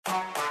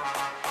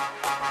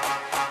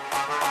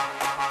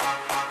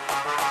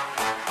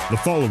The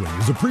following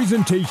is a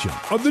presentation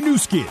of the new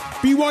skin,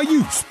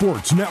 BYU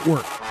Sports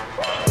Network.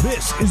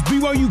 This is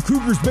BYU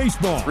Cougars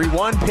baseball.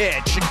 3-1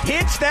 pitch.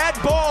 Hits that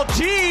ball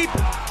deep,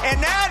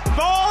 and that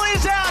ball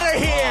is out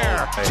of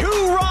here.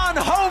 2-run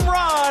home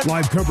run.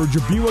 Live coverage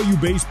of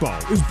BYU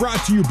baseball is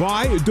brought to you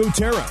by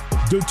doTERRA.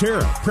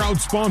 doTERRA, proud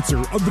sponsor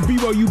of the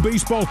BYU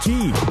baseball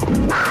team.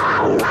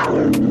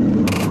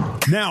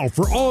 Now,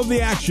 for all of the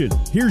action,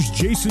 here's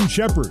Jason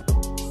Shepard.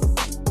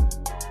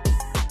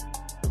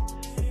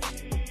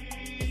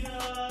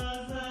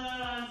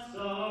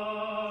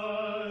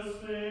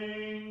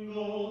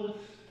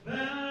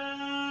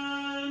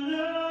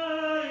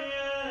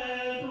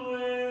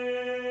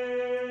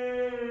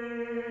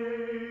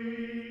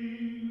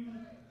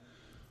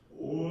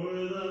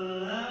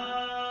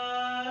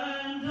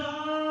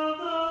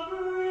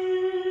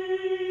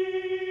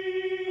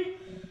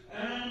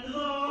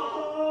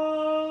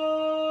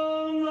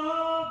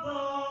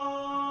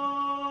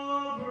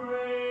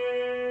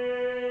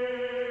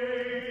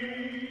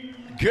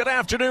 Good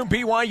afternoon,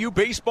 BYU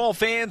baseball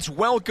fans.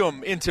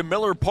 Welcome into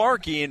Miller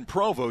Park in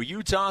Provo,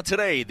 Utah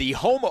today. The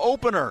home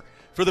opener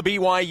for the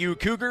BYU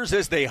Cougars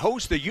as they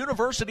host the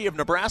University of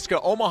Nebraska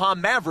Omaha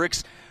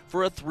Mavericks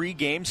for a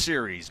 3-game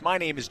series. My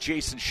name is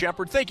Jason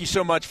Shepard. Thank you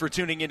so much for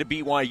tuning into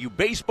BYU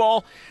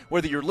baseball.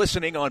 Whether you're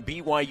listening on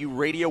BYU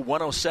Radio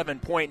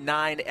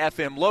 107.9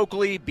 FM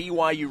locally,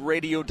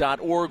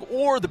 BYURadio.org,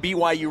 or the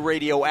BYU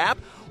Radio app,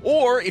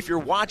 or if you're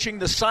watching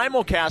the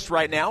simulcast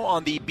right now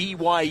on the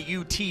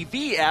BYU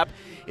TV app,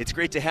 it's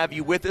great to have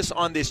you with us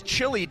on this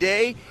chilly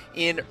day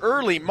in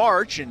early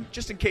March. And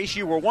just in case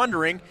you were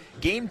wondering,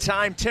 game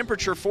time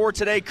temperature for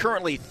today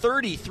currently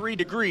 33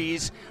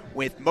 degrees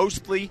with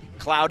mostly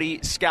cloudy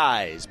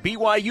skies.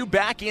 BYU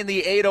back in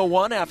the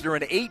 801 after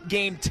an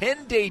 8-game,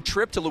 10-day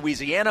trip to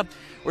Louisiana,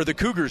 where the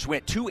Cougars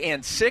went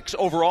 2-6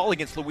 overall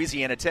against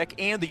Louisiana Tech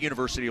and the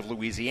University of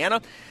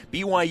Louisiana.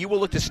 BYU will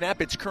look to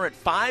snap its current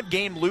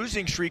 5-game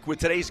losing streak with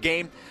today's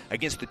game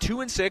against the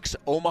 2-6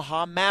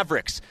 Omaha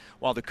Mavericks.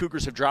 While the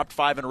Cougars have dropped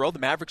 5 in a row, the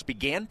Mavericks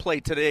begin play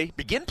today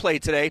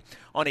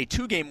on a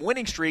 2-game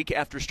winning streak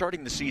after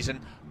starting the season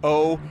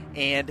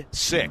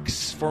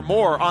 0-6. For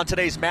more on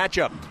today's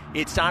matchup,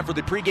 it's time for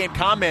the pregame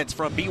comments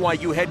from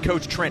BYU head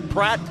coach Trent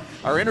Pratt.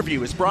 Our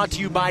interview is brought to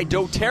you by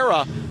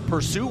doTERRA.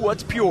 Pursue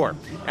what's pure.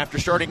 After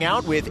starting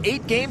out with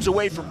 8 games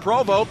away from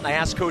Provo, I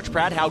asked Coach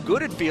Pratt how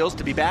good it feels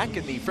to be back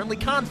in the friendly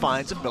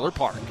confines of Miller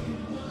Park.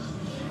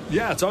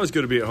 Yeah, it's always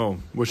good to be at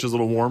home. Wish it was a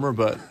little warmer,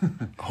 but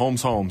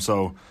home's home.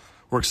 So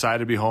we're excited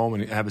to be home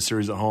and have a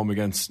series at home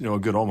against a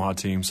good Omaha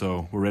team.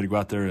 So we're ready to go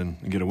out there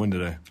and get a win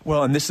today.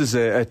 Well, and this is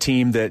a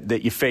team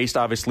that you faced,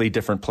 obviously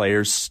different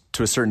players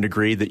to a certain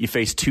degree, that you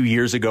faced 2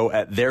 years ago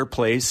at their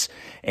place.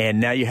 And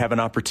now you have an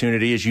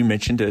opportunity, as you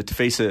mentioned, to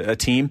face a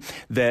team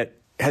that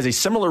has a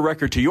similar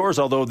record to yours,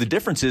 although the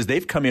difference is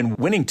they've come in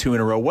winning 2 in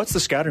a row. What's the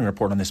scouting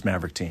report on this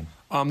Maverick team?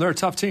 They're a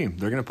tough team.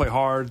 They're going to play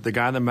hard. The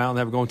guy on the mound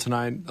they have going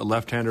tonight, a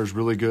left-hander, is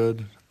really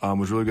good.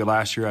 Was really good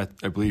last year.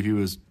 I believe he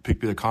was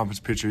picked to be the conference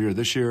pitcher of the year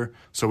this year.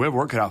 So we have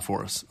work cut out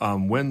for us.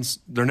 Wins,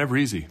 they're never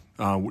easy.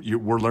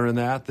 We're learning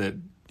that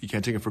you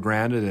can't take it for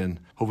granted, and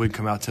hopefully we can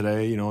come out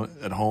today,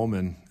 at home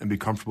and be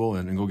comfortable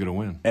and go get a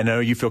win. And I know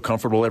you feel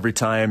comfortable every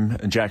time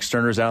Jack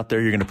Sterner's out there.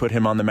 You're going to put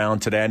him on the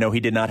mound today. I know he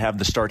did not have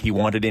the start he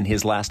wanted in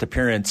his last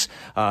appearance.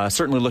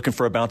 Certainly looking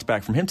for a bounce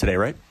back from him today,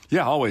 right?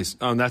 Yeah, always.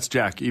 That's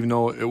Jack. Even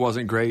though it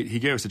wasn't great, he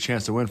gave us a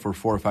chance to win for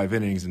 4 or 5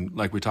 innings. And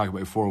like we talked about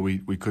before, we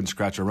couldn't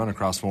scratch a run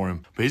across for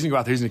him. But he's going to go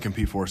out there. He's going to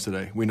compete for us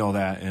today. We know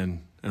that. And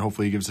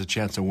hopefully he gives us a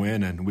chance to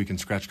win, and we can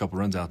scratch a couple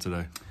runs out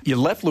today. You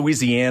left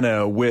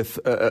Louisiana with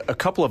a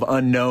couple of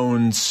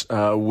unknowns,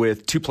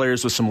 with 2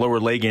 players with some lower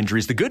leg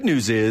injuries. The good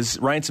news is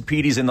Ryan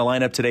Sapides in the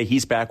lineup today.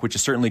 He's back, which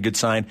is certainly a good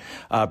sign.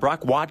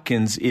 Brock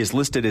Watkins is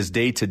listed as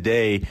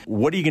day-to-day.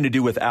 What are you going to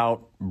do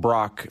without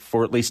Brock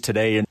for at least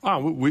today? And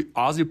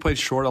Ozzie played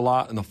short a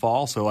lot in the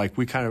fall, so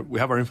we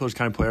have our infielders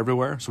kind of play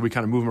everywhere, so we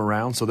kind of move them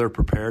around so they're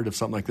prepared if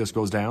something like this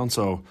goes down.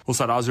 So we'll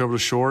slide Ozzie over to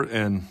short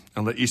and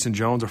let Easton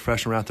Jones, our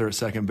freshman, out there at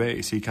second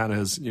base. He kind of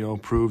has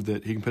proved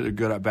that he can put a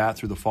good at bat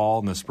through the fall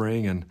and the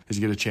spring, and he's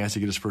get a chance to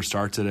get his first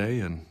start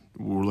today. And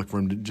we're looking for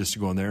him just to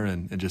go in there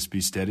and just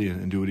be steady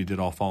and do what he did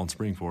all fall and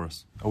spring for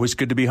us. Always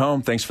good to be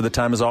home. Thanks for the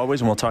time as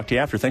always, and we'll talk to you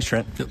after. Thanks,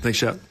 Trent. Yep, thanks,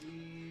 Shep.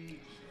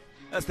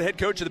 That's the head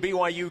coach of the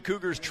BYU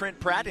Cougars, Trent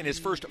Pratt, in his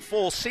first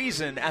full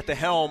season at the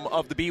helm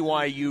of the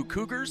BYU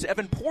Cougars.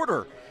 Evan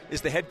Porter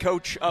is the head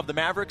coach of the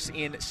Mavericks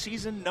in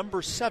season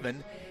number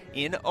 7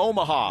 in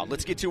Omaha.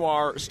 Let's get to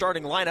our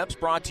starting lineups,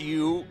 brought to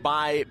you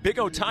by Big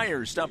O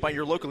Tires. Stop by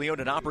your locally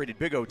owned and operated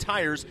Big O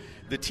Tires,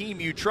 the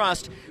team you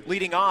trust.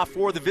 Leading off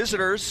for the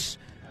visitors,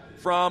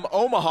 From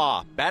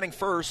Omaha, batting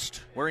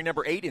first, wearing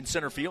number 8 in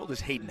center field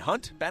is Hayden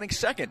Hunt. Batting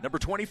second, number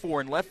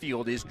 24 in left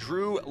field is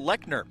Drew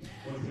Lechner.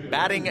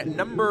 Batting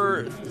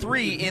number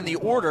 3 in the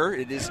order,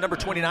 it is number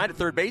 29 at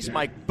third base,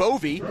 Mike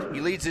Bovey. He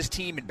leads his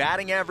team in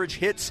batting average,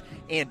 hits,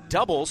 and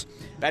doubles.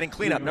 Batting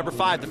cleanup, number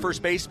 5, the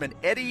first baseman,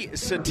 Eddie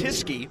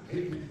Satisky.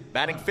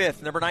 Batting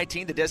fifth, number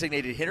 19, the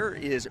designated hitter,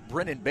 is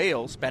Brennan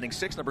Bales. Batting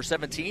sixth, number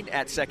 17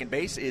 at second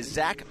base is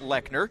Zach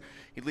Lechner.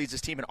 He leads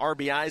his team in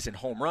RBIs and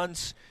home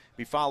runs.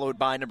 Be followed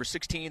by number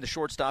 16, the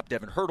shortstop,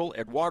 Devin Hurdle.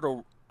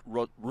 Eduardo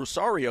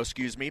Rosario,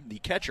 the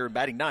catcher.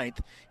 Batting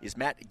ninth is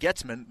Matt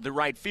Getzman, the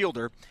right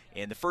fielder.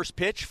 And the first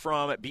pitch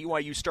from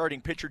BYU starting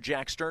pitcher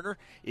Jack Sterner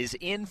is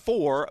in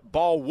for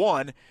ball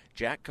 1.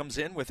 Jack comes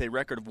in with a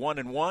record of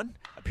 1-1,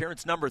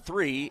 appearance number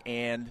 3,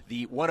 and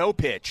the 1-0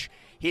 pitch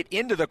hit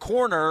into the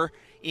corner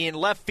in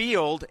left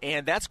field,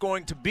 and that's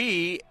going to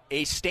be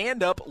a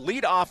stand-up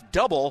leadoff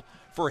double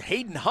for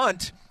Hayden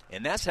Hunt.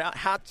 And that's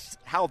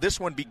how this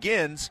one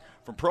begins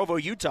from Provo,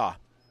 Utah.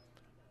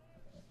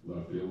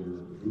 Left fielder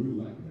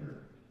Drew Lechner.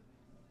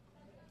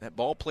 That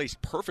ball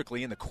placed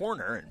perfectly in the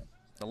corner. And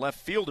the left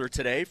fielder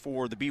today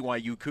for the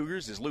BYU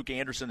Cougars is Luke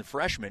Anderson, the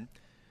freshman.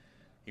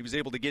 He was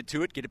able to get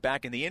to it, get it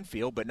back in the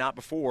infield, but not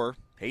before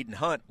Hayden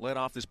Hunt led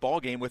off this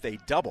ball game with a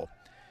double.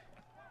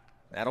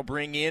 That'll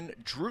bring in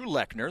Drew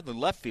Lechner, the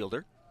left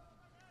fielder.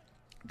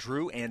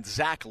 Drew and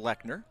Zach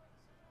Lechner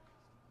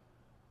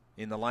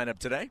in the lineup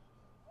today.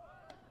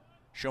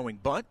 Showing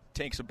bunt,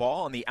 takes a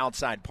ball on the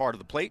outside part of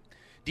the plate.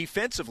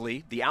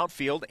 Defensively, the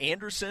outfield,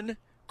 Anderson,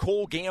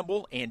 Cole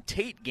Gamble, and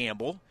Tate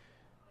Gamble.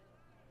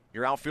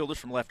 Your outfielders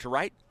from left to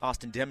right,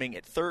 Austin Deming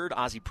at third,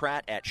 Ozzie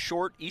Pratt at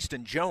short,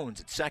 Easton Jones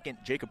at second,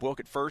 Jacob Wilk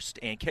at first,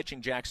 and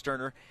catching Jack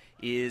Sterner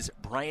is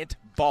Bryant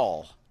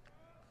Ball.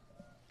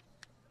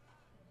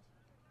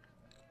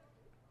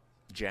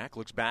 Jack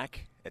looks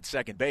back at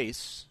second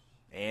base,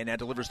 and that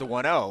delivers the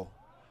 1-0.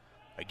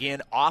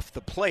 Again, off the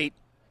plate,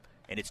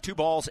 and it's 2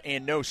 balls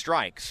and no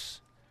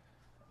strikes.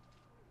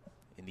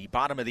 In the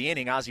bottom of the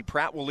inning, Ozzie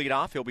Pratt will lead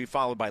off. He'll be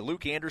followed by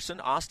Luke Anderson,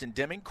 Austin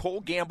Deming,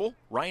 Cole Gamble.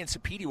 Ryan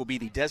Sapedi will be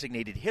the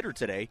designated hitter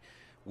today.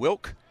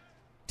 Wilk,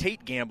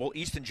 Tate Gamble,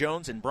 Easton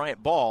Jones, and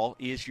Bryant Ball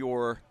is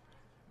your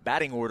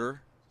batting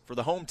order for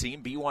the home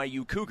team,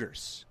 BYU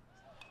Cougars.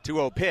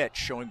 2-0 pitch,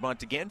 showing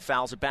bunt again,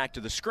 fouls it back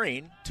to the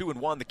screen.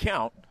 2-1 the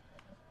count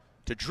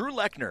to Drew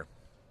Lechner.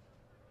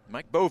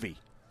 Mike Bovey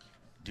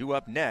due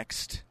up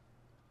next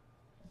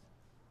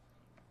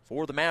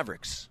for the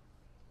Mavericks.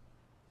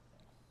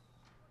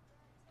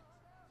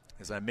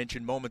 As I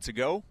mentioned moments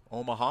ago,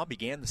 Omaha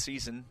began the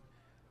season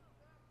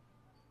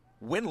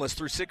winless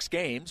through 6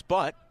 games,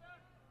 but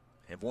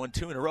have won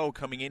 2 in a row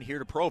coming in here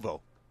to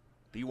Provo.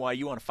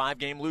 BYU on a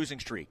 5-game losing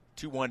streak.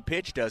 2-1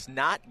 pitch does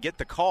not get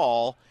the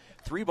call.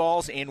 3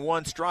 balls and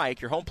 1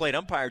 strike. Your home plate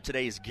umpire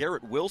today is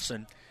Garrett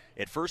Wilson.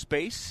 At first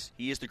base,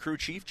 he is the crew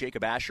chief,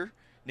 Jacob Asher.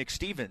 Nick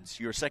Stevens,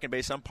 your second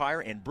base umpire,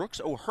 and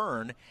Brooks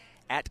O'Hearn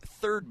at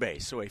third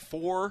base. So a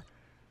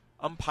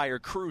 4-umpire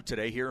crew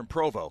today here in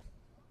Provo.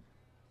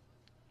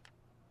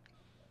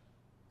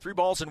 3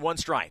 balls and 1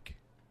 strike.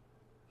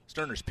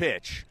 Sterner's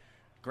pitch.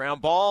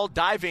 Ground ball,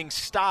 diving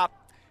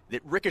stop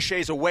that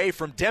ricochets away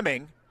from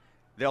Deming.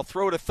 They'll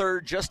throw to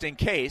third just in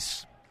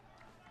case.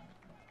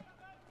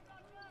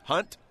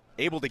 Hunt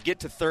able to get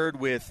to third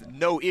with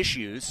no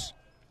issues.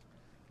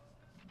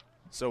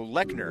 So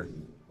Lechner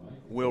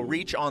will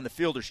reach on the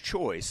fielder's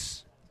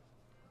choice.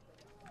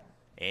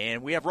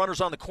 And we have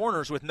runners on the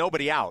corners with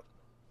nobody out.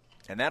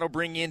 And that'll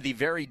bring in the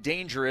very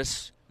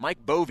dangerous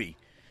Mike Bovey.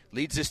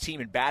 Leads this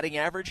team in batting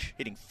average,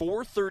 hitting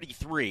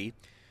 .433.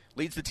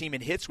 Leads the team in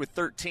hits with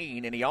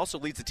 13, and he also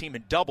leads the team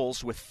in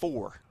doubles with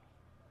 4.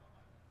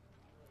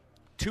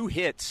 2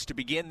 hits to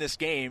begin this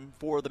game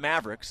for the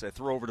Mavericks. They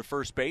throw over to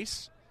first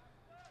base.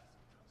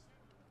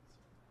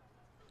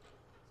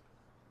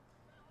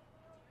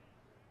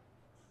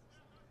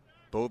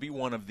 Bovey,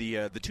 one of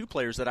the 2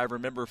 players that I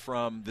remember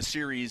from the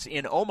series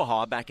in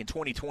Omaha back in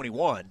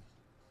 2021.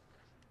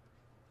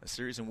 A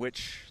series in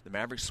which the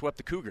Mavericks swept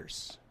the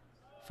Cougars.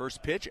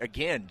 First pitch,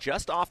 again,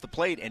 just off the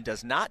plate and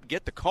does not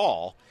get the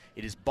call.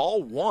 It is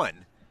ball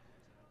 1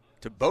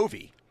 to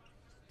Bovey.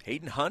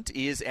 Hayden Hunt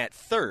is at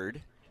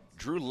third.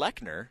 Drew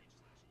Lechner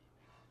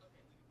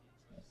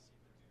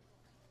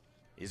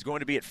is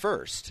going to be at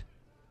first.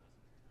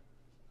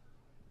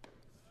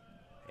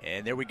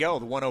 And there we go,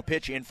 the 1-0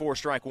 pitch in for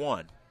strike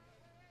 1.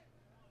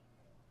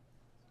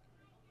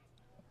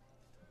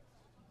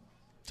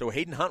 So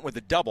Hayden Hunt with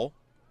a double.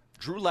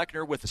 Drew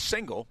Lechner with a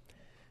single.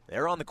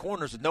 They're on the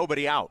corners with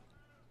nobody out.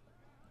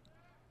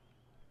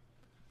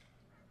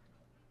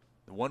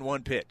 The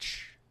 1-1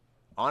 pitch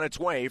on its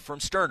way from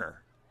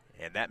Sterner.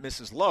 And that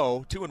misses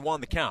low. 2-1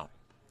 the count.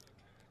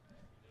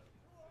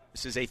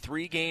 This is a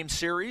 3-game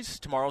series.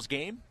 Tomorrow's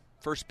game,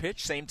 first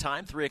pitch, same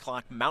time, 3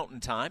 o'clock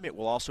Mountain Time. It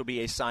will also be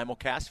a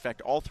simulcast. In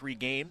fact, all 3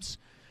 games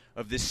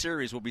of this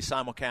series will be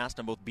simulcast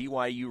on both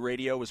BYU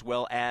Radio as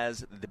well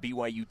as the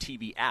BYU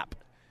TV app.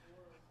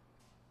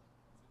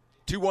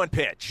 2-1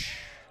 pitch.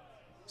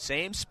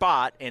 Same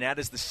spot, and that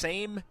is the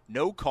same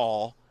no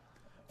call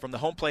from the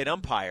home plate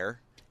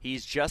umpire.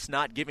 He's just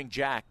not giving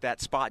Jack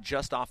that spot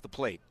just off the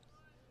plate.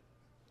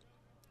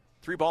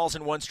 3 balls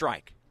and 1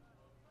 strike.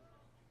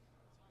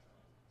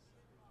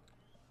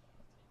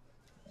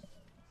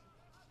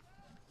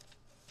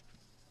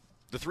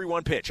 The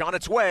 3-1 pitch on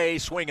its way,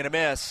 swing and a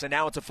miss, and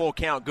now it's a full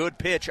count. Good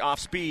pitch off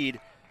speed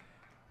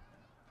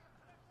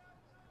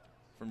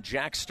from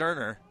Jack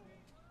Sterner.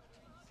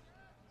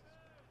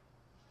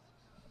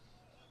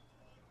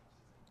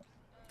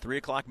 Three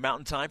o'clock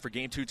Mountain Time for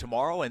Game 2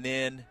 tomorrow, and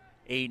then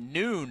a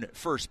noon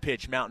first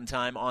pitch Mountain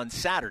Time on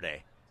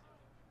Saturday.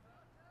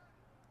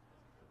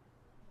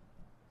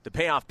 The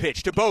payoff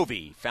pitch to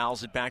Bovee.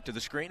 Fouls it back to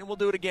the screen, and we'll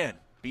do it again.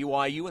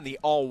 BYU in the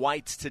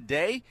all-whites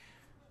today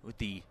with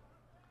the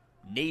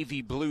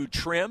navy blue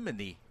trim and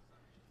the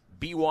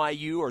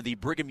BYU or the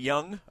Brigham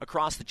Young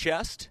across the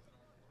chest.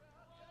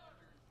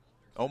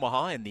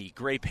 Omaha in the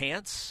gray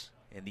pants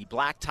and the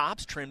black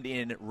tops trimmed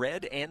in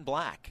red and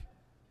black.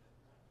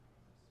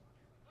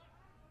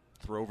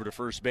 Throw over to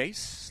first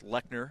base.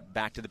 Lechner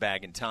back to the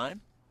bag in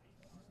time.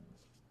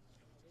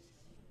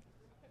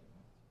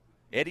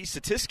 Eddie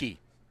Satiski,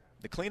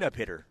 the cleanup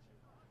hitter.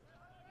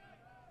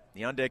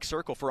 The on-deck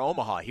circle for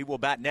Omaha. He will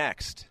bat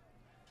next.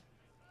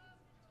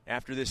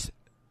 After this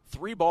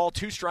 3-ball,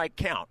 2-strike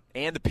count.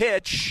 And the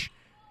pitch,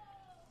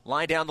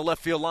 line down the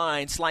left field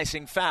line,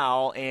 slicing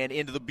foul, and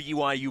into the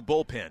BYU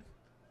bullpen.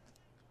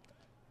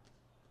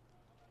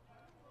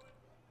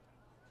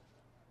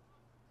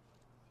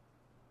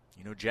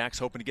 You know, Jack's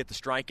hoping to get the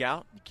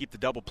strikeout, keep the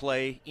double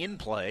play in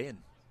play, and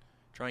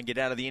try and get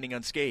out of the inning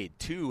unscathed.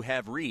 2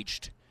 have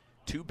reached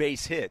 2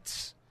 base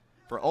hits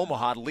for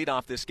Omaha to lead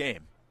off this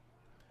game.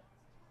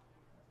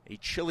 A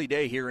chilly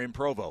day here in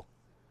Provo.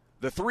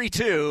 The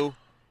 3-2,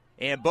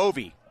 and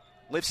Bovee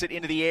lifts it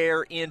into the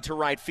air into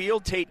right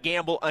field. Tate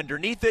Gamble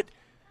underneath it.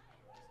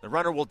 The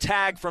runner will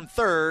tag from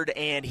third,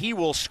 and he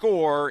will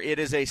score. It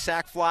is a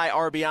sac fly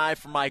RBI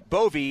from Mike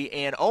Bovee,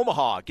 and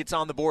Omaha gets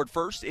on the board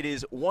first. It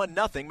is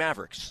 1-0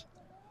 Mavericks.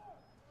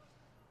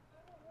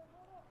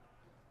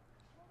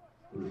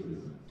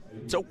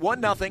 So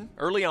 1-0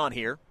 early on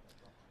here.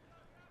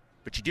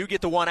 But you do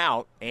get the 1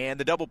 out, and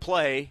the double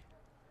play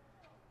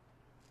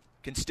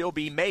can still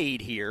be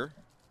made here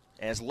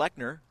as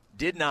Lechner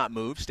did not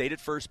move, stayed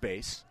at first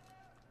base.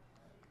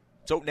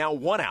 So now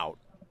 1 out,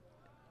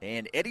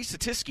 and Eddie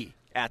Satiski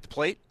at the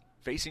plate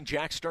facing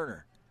Jack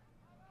Sterner.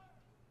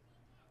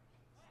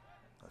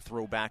 A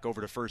throw back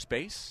over to first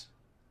base.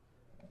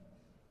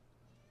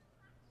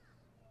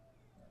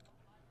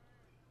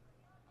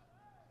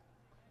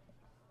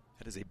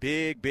 That is a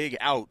big, big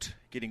out,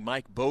 getting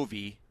Mike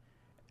Bovee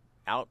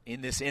out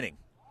in this inning.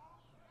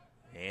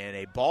 And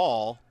a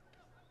ball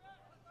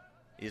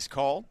is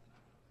called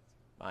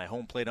by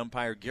home plate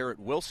umpire Garrett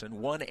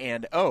Wilson,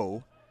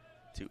 1-0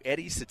 to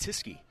Eddie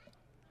Satiski.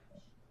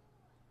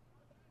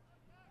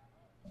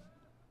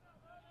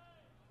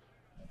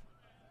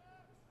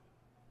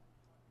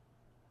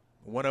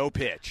 The 1-0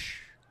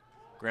 pitch.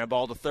 Ground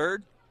ball to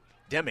third.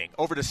 Deming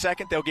over to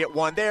second. They'll get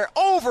 1 there.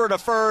 Over to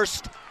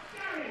first.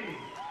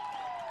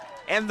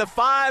 And the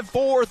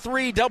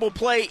 5-4-3 double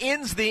play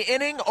ends the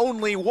inning.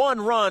 Only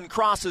 1 run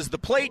crosses the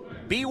plate.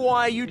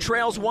 BYU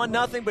trails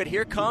 1-0, but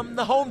here come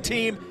the home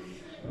team.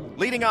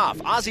 Leading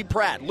off, Ozzie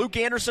Pratt, Luke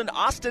Anderson,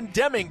 Austin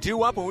Deming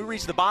due up when we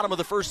reach the bottom of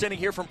the first inning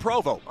here from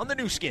Provo on the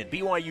new skin,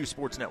 BYU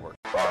Sports Network.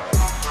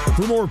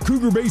 For more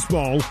Cougar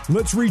baseball,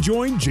 let's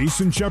rejoin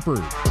Jason Shepard.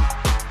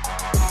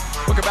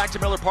 Welcome back to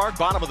Miller Park,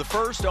 bottom of the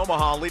first.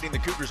 Omaha leading the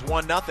Cougars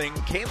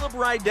 1-0. Caleb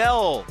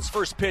Rydell's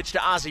first pitch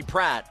to Ozzie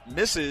Pratt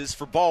misses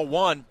for ball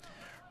 1.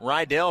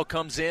 Rydell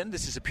comes in.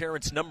 This is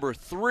appearance number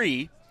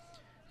 3.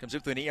 Comes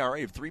up with an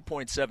ERA of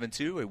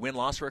 3.72, a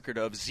win-loss record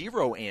of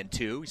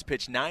 0-2. He's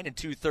pitched 9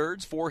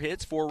 2/3, 4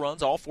 hits, 4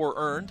 runs, all 4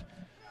 earned.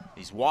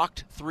 He's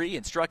walked 3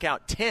 and struck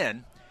out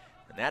 10,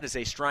 and that is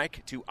a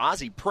strike to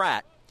Ozzie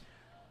Pratt.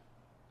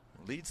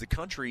 Leads the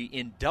country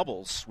in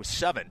doubles with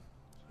 7,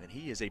 and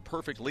he is a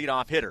perfect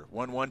leadoff hitter.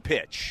 1-1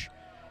 pitch.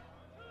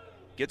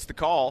 Gets the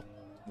call,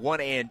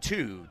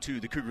 1-2 to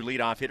the Cougar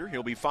leadoff hitter.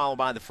 He'll be followed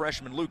by the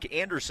freshman Luke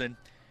Anderson.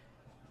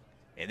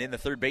 And then the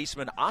third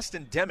baseman,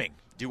 Austin Deming,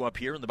 due up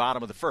here in the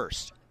bottom of the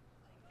first.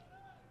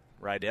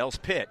 Rydell's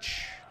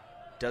pitch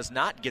does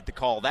not get the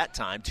call that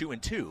time,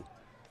 2-2.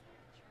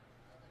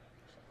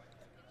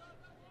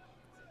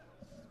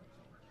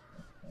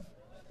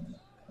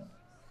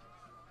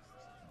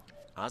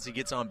 Ozzie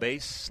gets on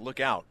base, look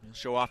out. He'll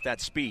show off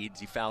that speed as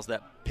he fouls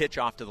that pitch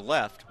off to the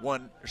left.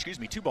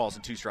 2 balls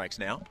and 2 strikes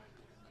now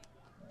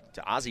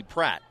to Ozzie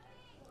Pratt.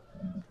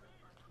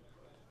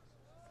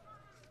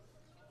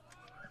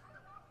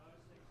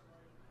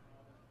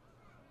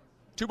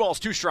 Two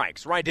balls, 2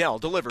 strikes. Rydell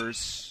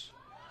delivers.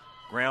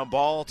 Ground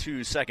ball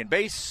to second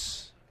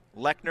base.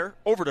 Lechner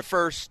over to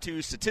first to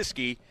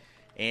Satiski.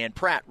 And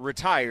Pratt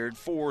retired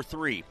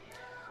 4-3.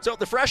 So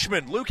the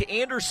freshman, Luke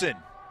Anderson,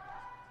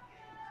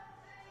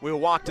 will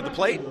walk to the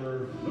plate.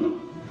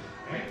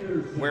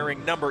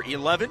 Wearing number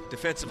 11,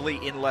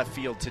 defensively in left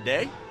field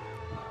today.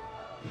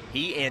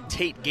 He and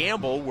Tate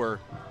Gamble were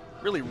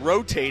really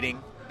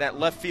rotating that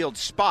left field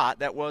spot.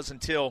 That was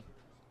until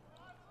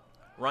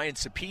Ryan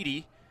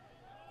Sapiti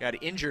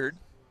got injured.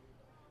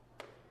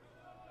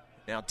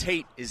 Now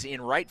Tate is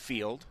in right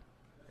field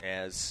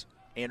as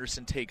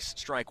Anderson takes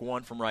strike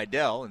one from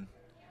Rydell. And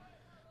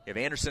you have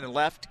Anderson in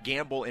left,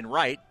 Gamble in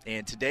right.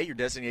 And today your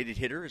designated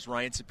hitter is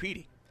Ryan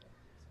Sapiti.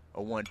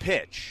 0-1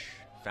 pitch.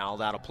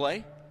 Fouled out of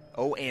play.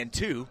 0-2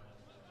 to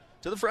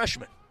the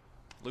freshman.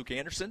 Luke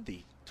Anderson,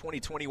 the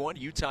 2021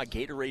 Utah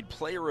Gatorade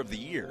Player of the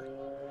Year.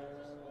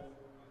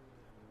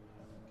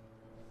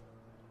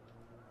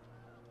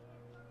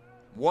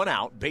 One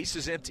out,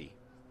 bases empty.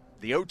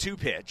 The 0-2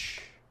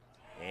 pitch.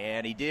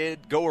 And he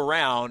did go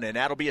around, and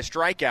that'll be a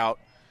strikeout.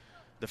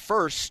 The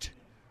first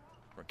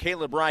for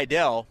Caleb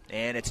Rydell,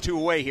 and it's 2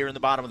 away here in the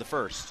bottom of the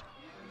first.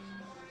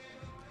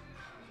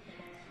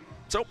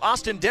 So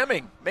Austin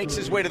Deming makes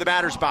his way to the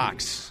batter's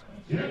box.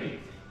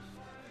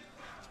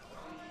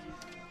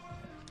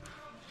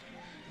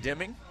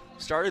 Deming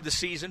started the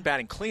season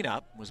batting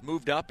cleanup, was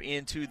moved up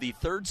into the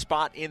third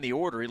spot in the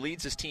order. He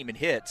leads his team in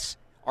hits,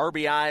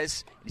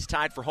 RBIs, and he's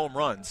tied for home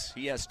runs.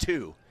 He has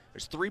 2.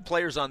 There's 3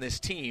 players on this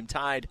team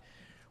tied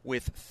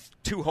with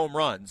 2 home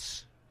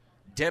runs.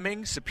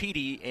 Deming,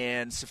 Sapiti,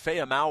 and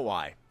Safea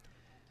Mauwai.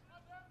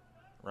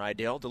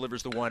 Rydell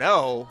delivers the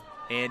 1-0,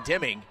 and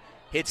Deming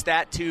hits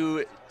that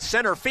to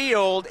center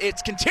field.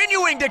 It's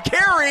continuing to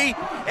carry,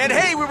 and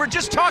hey, we were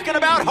just talking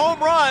about home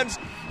runs.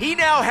 He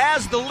now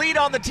has the lead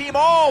on the team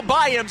all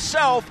by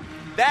himself.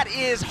 That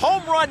is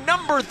home run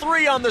number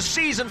 3 on the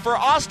season for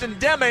Austin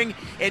Deming,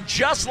 and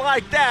just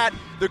like that,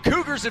 the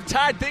Cougars have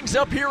tied things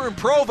up here in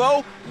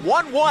Provo.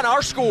 1-1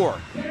 our score.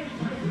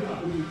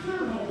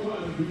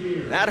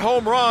 That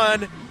home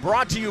run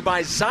brought to you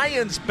by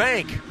Zions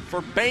Bank.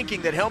 For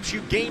banking that helps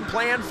you game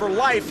plan for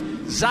life,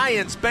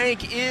 Zions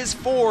Bank is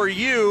for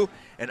you.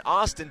 And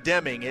Austin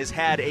Deming has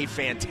had a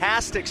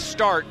fantastic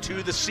start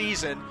to the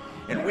season,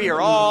 and we are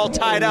all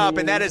tied up,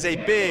 and that is a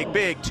big,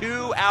 big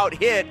 2-out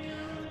hit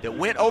that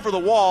went over the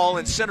wall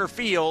in center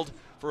field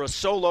for a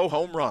solo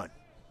home run.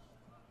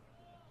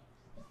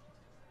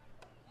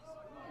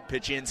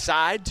 Pitch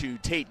inside to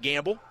Tate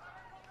Gamble.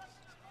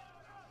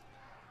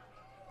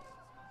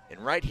 And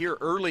right here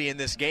early in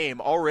this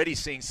game, already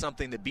seeing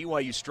something that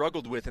BYU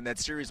struggled with in that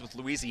series with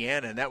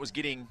Louisiana, and that was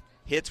getting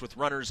hits with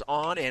runners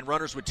on and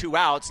runners with 2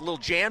 outs. A little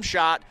jam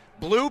shot,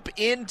 bloop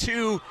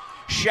into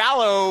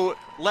shallow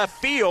left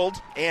field,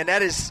 and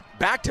that is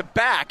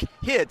back-to-back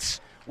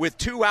hits with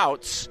 2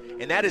 outs,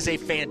 and that is a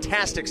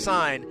fantastic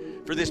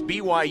sign for this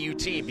BYU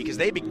team because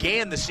they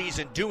began the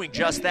season doing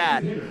just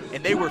that,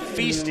 and they were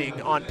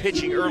feasting on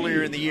pitching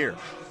earlier in the year.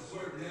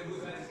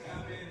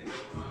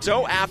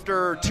 So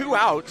after 2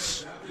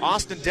 outs,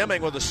 Austin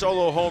Deming with a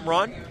solo home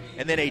run,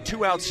 and then a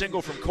 2-out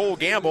single from Cole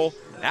Gamble.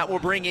 That will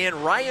bring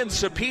in Ryan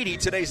Sapiti,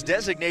 today's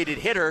designated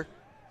hitter,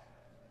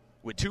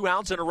 with 2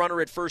 outs and a runner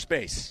at first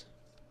base.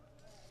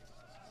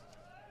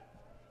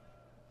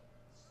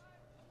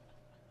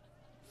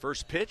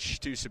 First pitch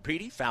to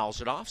Sapiti,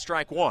 fouls it off,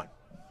 strike 1.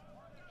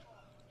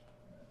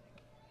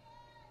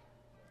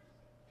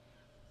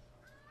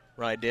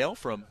 Rydell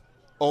from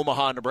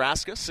Omaha,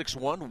 Nebraska,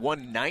 6'1",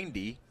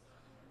 190.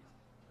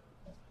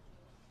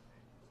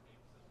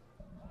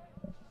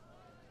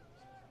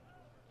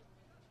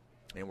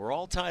 And we're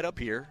all tied up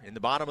here in the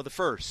bottom of the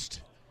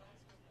first.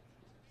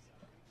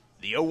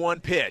 The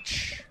 0-1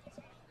 pitch.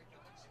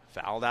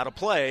 Fouled out of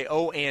play.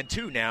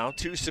 0-2 now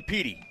to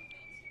Sapiti.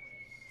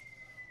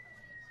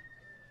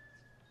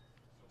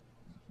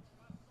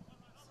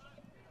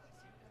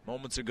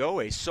 Moments ago,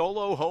 a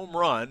solo home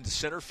run to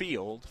center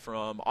field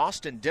from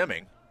Austin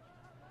Deming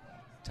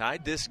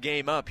tied this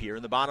game up here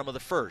in the bottom of the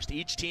first.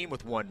 Each team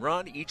with 1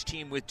 run, each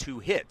team with 2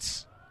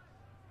 hits.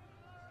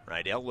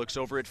 Rydell looks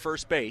over at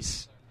first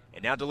base.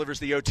 And now delivers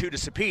the 0-2 to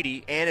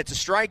Sapiti, and it's a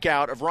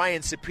strikeout of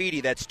Ryan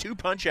Sapiti. That's 2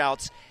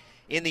 punch-outs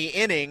in the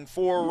inning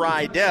for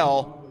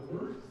Rydell.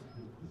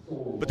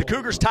 But the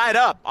Cougars tied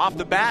up off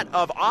the bat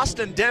of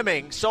Austin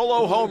Deming.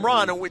 Solo home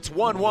run, and it's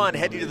 1-1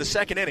 heading to the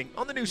second inning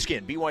on the new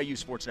skin, BYU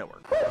Sports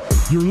Network.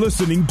 You're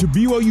listening to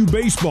BYU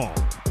Baseball.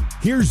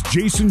 Here's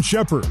Jason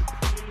Shepard.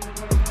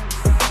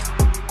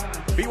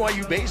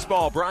 BYU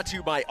Baseball brought to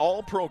you by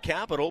All Pro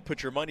Capital.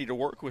 Put your money to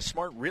work with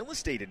smart real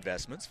estate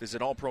investments.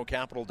 Visit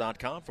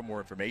allprocapital.com for more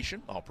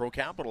information. All Pro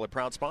Capital, a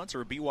proud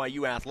sponsor of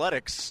BYU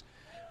Athletics.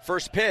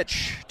 First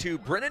pitch to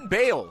Brennan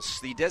Bales,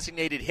 the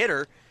designated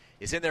hitter,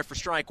 is in there for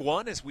strike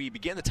 1 as we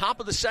begin the top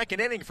of the second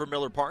inning for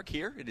Miller Park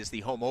here. It is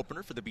the home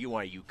opener for the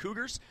BYU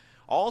Cougars.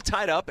 All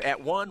tied up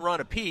at 1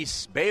 run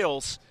apiece.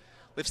 Bales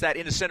lifts that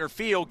into center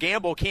field.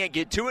 Gamble can't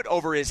get to it,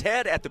 over his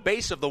head at the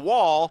base of the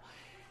wall,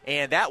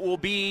 and that will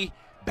be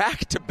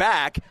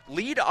back-to-back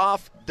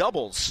lead-off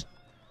doubles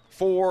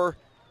for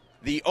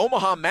the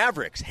Omaha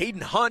Mavericks.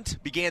 Hayden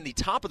Hunt began the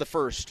top of the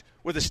first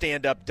with a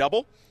stand-up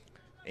double,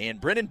 and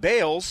Brennan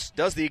Bales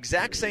does the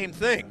exact same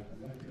thing.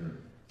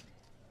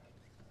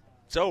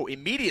 So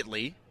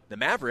immediately, the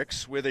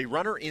Mavericks with a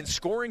runner in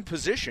scoring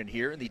position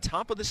here in the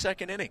top of the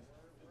second inning.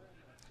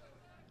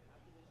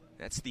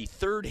 That's the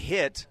 3rd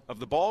hit of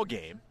the ball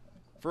game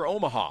for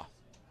Omaha.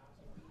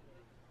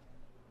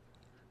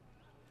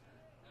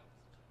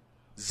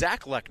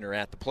 Zach Lechner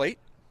at the plate.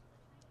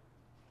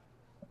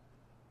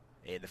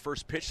 And the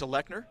first pitch to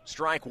Lechner,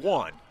 strike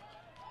one.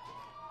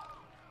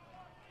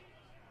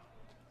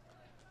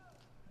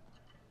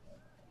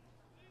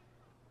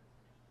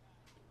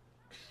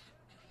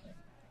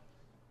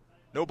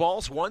 No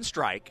balls, one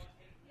strike.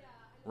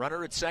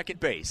 Runner at second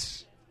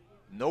base.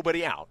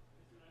 Nobody out.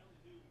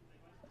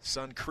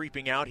 Sun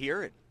creeping out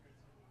here at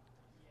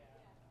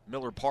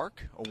Miller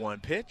Park. A one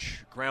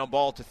pitch. Ground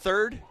ball to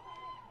third.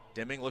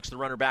 Deming looks the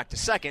runner back to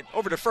second.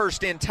 Over to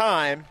first in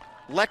time.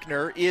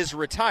 Lechner is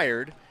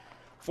retired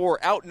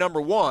for out number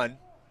one.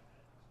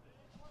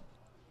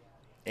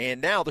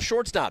 And now the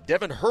shortstop,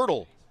 Devin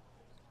Hurdle,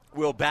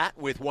 will bat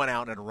with one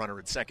out and a runner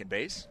at second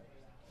base.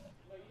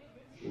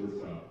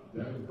 Shortstop,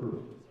 Devin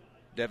Hurdle.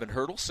 Devin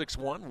Hurdle,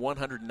 6'1",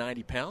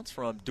 190 pounds,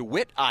 from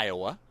DeWitt,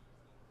 Iowa.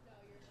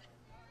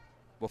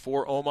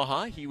 Before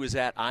Omaha, he was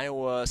at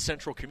Iowa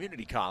Central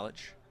Community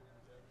College.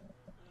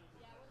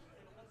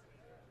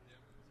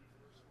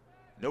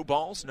 No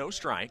balls, no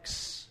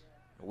strikes.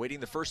 Awaiting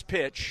the first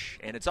pitch,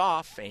 and it's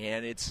off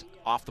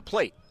the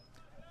plate.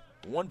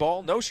 One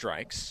ball, no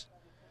strikes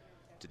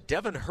to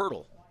Devin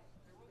Hurdle.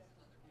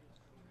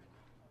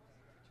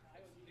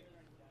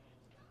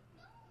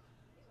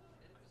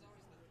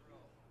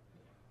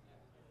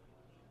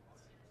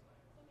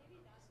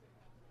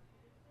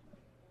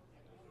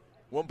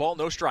 One ball,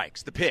 no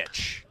strikes. The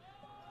pitch.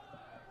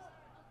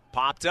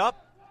 Popped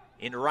up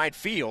into right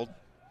field.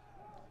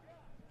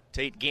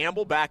 Tate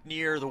Gamble back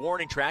near the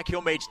warning track.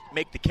 He'll make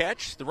the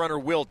catch. The runner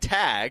will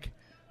tag.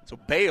 So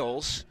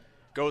Bales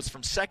goes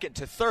from second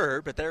to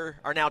third, but there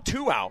are now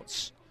two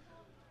outs.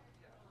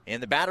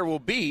 And the batter will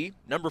be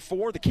number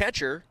 4, the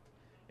catcher,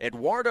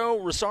 Eduardo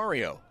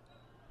Rosario.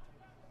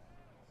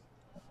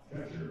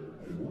 Catcher,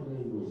 Eduardo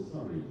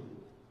Rosario.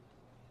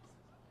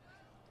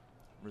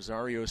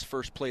 Rosario's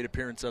first plate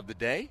appearance of the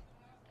day.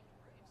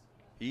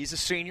 He's a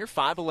senior,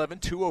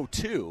 5'11",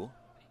 202,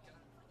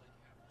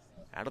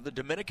 out of the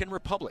Dominican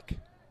Republic.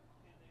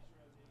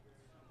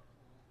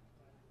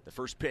 The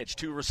first pitch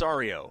to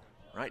Rosario,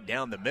 right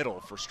down the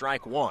middle for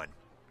strike one.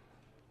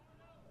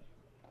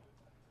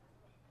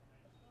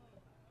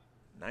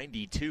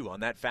 92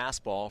 on that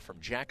fastball from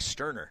Jack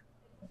Sterner.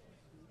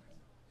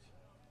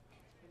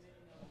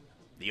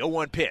 The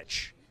 0-1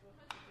 pitch.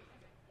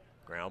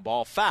 Ground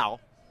ball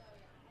foul.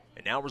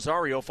 And now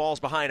Rosario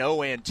falls behind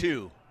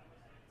 0-2.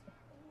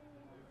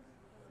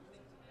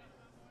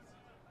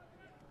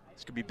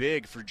 This could be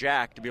big for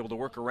Jack to be able to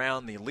work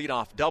around the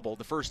leadoff double.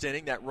 The first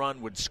inning, that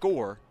run would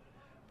score.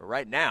 But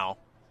right now,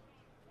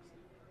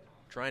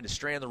 trying to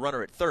strand the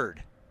runner at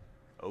third.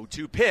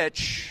 0-2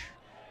 pitch.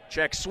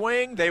 Check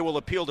swing. They will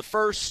appeal to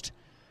first.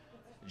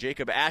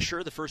 Jacob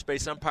Asher, the first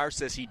base umpire,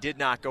 says he did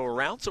not go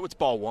around, so it's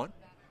ball one.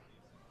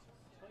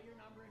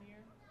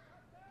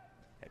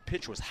 That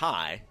pitch was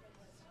high.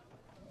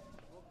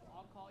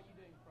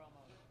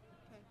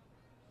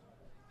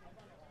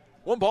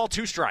 One ball,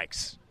 two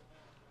strikes.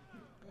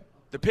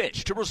 The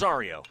pitch to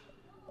Rosario.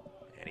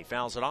 And he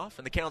fouls it off,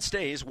 and the count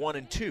stays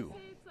 1-2.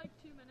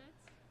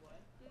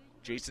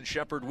 Jason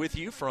Shepard with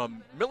you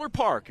from Miller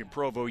Park in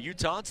Provo,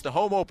 Utah. It's the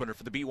home opener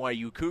for the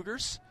BYU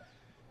Cougars.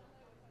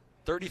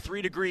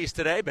 33 degrees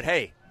today, but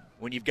hey,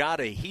 when you've got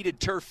a heated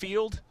turf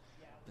field,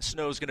 the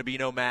snow's going to be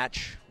no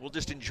match. We'll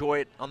just enjoy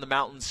it on the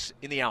mountains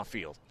in the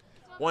outfield.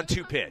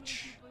 1-2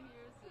 pitch.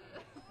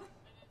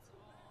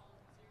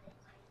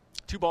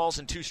 2 balls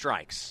and 2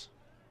 strikes.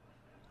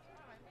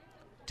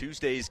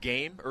 Tuesday's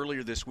game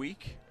earlier this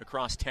week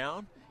across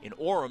town in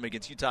Orem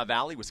against Utah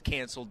Valley was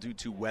canceled due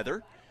to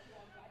weather.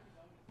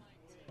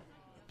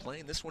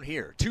 Playing this one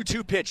here.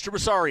 2-2 pitch to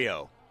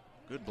Rosario.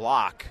 Good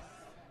block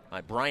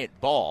by Bryant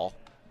Ball.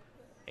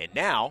 And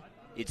now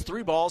it's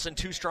 3 balls and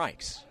 2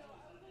 strikes.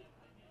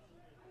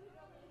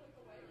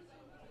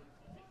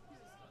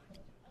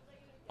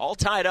 All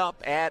tied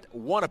up at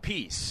 1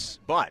 apiece.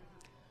 But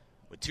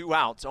with 2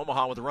 outs,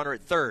 Omaha with a runner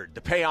at third.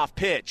 The payoff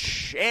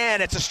pitch.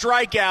 And it's a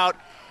strikeout.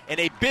 And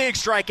a big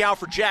strikeout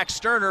for Jack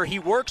Sterner. He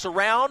works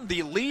around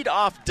the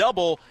lead-off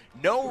double.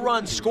 No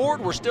run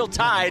scored. We're still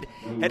tied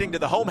heading to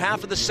the home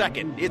half of the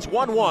second. It's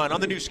 1-1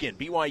 on the new skin,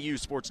 BYU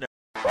Sports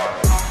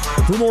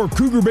Network. For more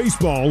Cougar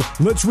baseball,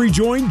 let's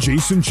rejoin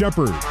Jason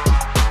Shepard.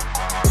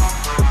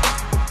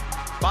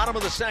 Bottom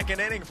of the second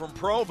inning from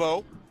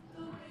Provo.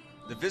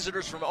 The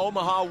visitors from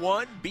Omaha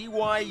won,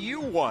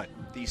 BYU won.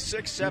 The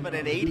 6, 7,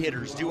 and 8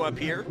 hitters due up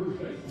here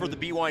for the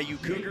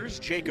BYU Cougars.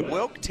 Jacob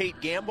Wilk, Tate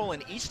Gamble,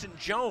 and Easton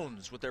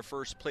Jones with their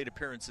first plate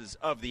appearances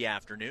of the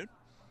afternoon.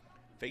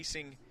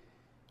 Facing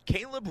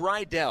Caleb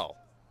Rydell.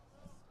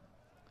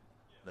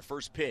 The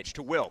first pitch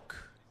to Wilk.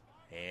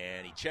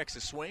 And he checks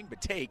a swing,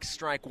 but takes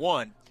strike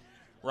one.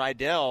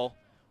 Rydell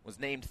was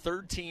named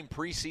third-team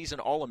preseason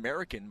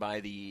All-American by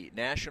the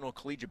National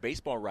Collegiate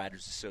Baseball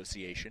Writers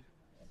Association.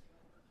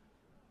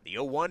 The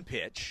 0-1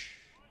 pitch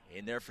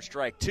in there for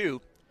strike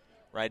two.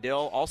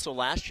 Rydell also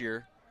last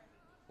year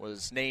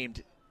was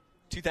named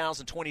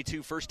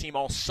 2022 First-Team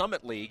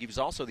All-Summit League. He was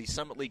also the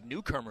Summit League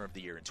Newcomer of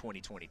the Year in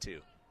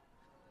 2022.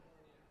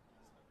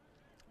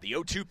 The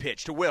 0-2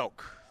 pitch to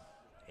Wilk.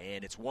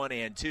 And it's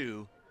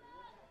 1-2.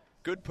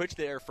 Good pitch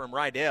there from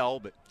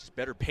Rydell, but just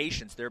better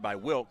patience there by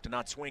Wilk to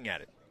not swing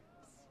at it.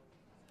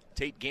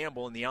 Tate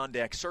Gamble in the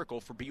on-deck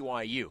circle for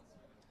BYU.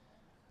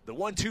 The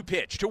 1-2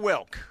 pitch to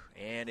Wilk,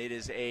 and it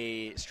is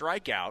a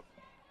strikeout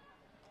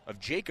of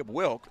Jacob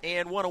Wilk,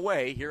 and one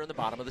away here in the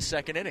bottom of the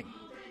second inning.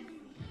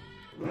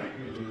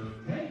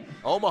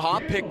 Omaha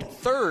picked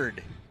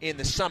third in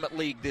the Summit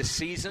League this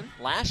season.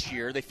 Last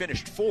year, they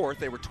finished fourth.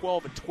 They were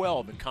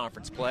 12-12 in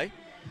conference play.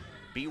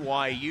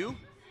 BYU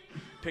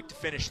picked to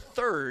finish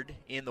third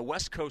in the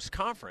West Coast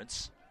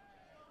Conference.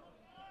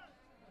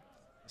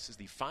 This is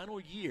the final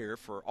year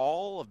for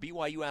all of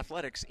BYU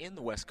athletics in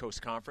the West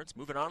Coast Conference.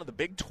 Moving on to the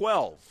Big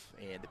 12.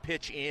 And the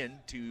pitch in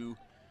to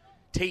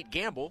Tate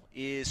Gamble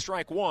is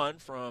strike one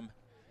from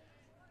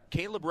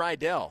Caleb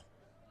Rydell.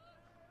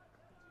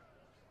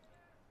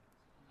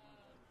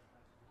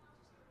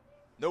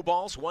 No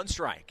balls, one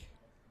strike.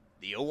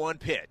 The 0-1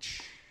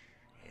 pitch.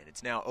 And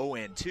it's now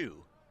 0-2.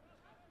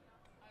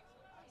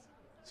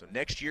 So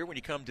next year when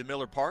you come to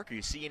Miller Park or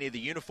you see any of the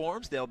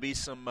uniforms, there'll be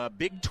some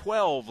Big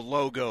 12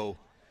 logo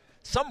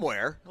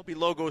somewhere. There'll be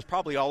logos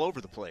probably all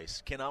over the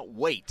place. Cannot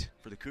wait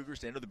for the Cougars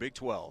to enter the Big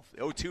 12.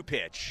 The 0-2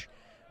 pitch.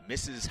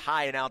 Misses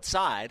high and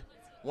outside.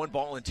 1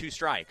 ball and 2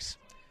 strikes.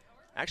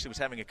 Actually was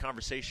having a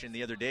conversation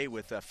the other day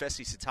with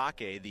Fesi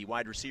Sitake, the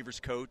wide receivers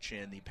coach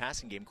and the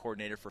passing game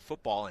coordinator for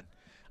football, and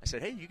I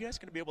said, hey, you guys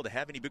going to be able to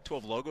have any Big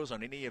 12 logos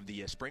on any of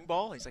the spring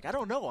ball? He's like, I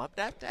don't know. I'll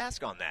have to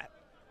ask on that.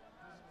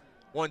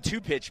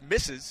 1-2 pitch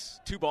misses.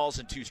 2 balls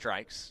and 2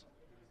 strikes.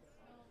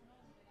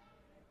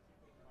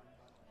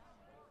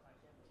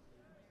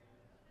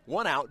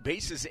 1 out,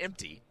 bases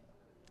empty,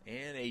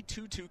 and a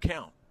 2-2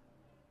 count.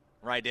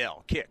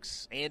 Rydell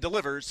kicks and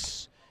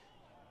delivers,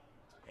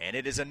 and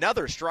it is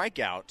another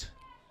strikeout.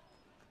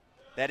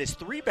 That is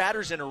 3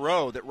 batters in a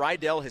row that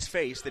Rydell has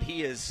faced that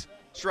he has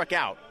struck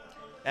out.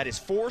 That is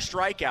 4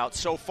 strikeouts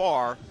so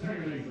far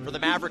for the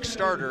Maverick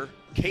starter,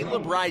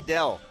 Caleb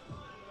Rydell.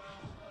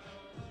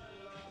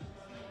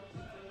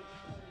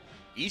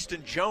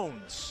 Easton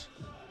Jones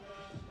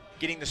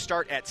getting the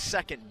start at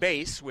second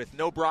base with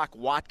no Brock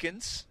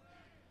Watkins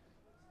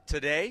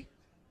today.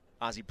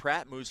 Ozzie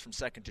Pratt moves from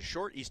second to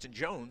short. Easton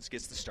Jones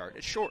gets the start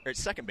at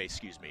second base,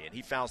 and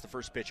he fouls the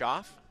first pitch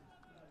off.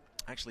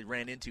 Actually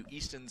ran into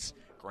Easton's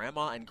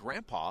grandma and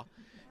grandpa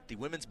the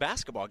women's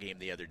basketball game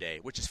the other day,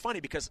 which is funny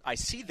because I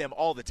see them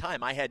all the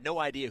time. I had no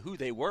idea who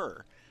they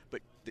were,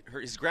 but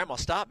his grandma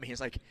stopped me.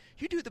 He's like,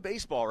 you do the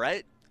baseball,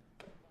 right?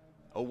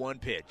 0-1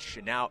 pitch,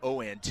 and now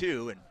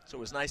 0-2, and so it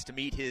was nice to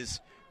meet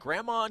his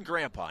grandma and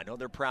grandpa. I know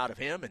they're proud of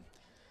him, and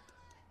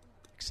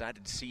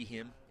excited to see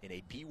him in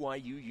a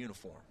BYU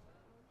uniform.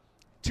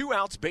 2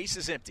 outs,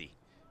 bases empty.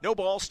 No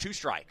balls, 2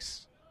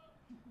 strikes.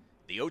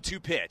 The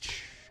 0-2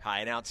 pitch, high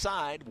and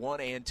outside,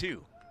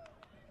 1-2.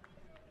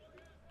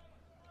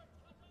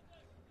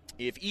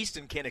 If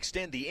Easton can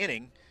extend the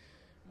inning,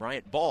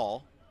 Bryant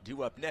Ball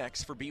due up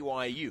next for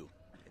BYU.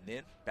 And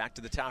then back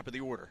to the top of the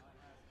order.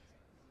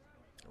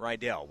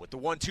 Rydell with the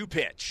 1-2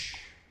 pitch.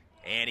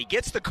 And he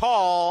gets the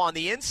call on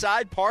the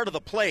inside part of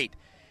the plate.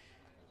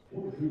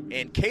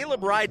 And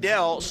Caleb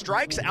Rydell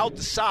strikes out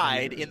the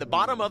side in the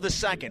bottom of the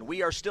second.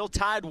 We are still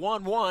tied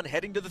 1-1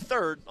 heading to the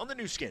third on the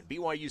new skin,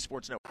 BYU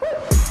Sports Network.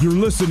 You're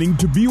listening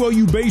to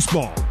BYU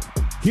Baseball.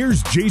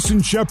 Here's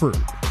Jason Shepard.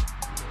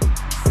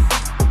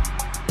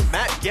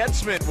 Matt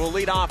Getzman will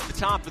lead off the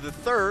top of the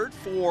third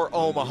for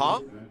Omaha.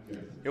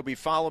 He'll be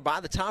followed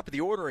by the top of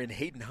the order in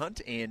Hayden Hunt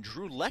and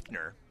Drew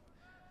Lechner.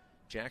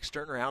 Jack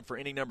Sterner out for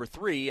inning number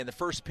 3, and the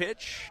first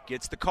pitch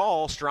gets the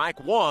call,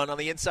 strike 1 on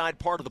the inside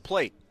part of the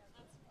plate.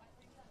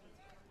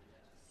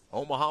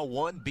 Omaha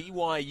 1,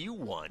 BYU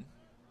 1.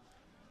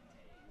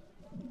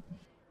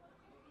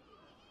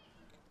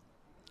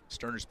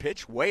 Sterner's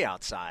pitch way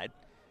outside.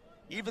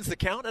 Evens the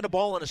count and a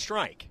ball and a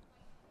strike.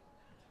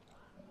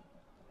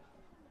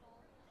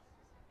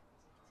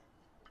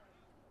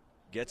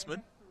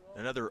 Getzman,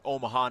 another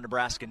Omaha,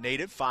 Nebraska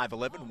native,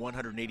 5'11",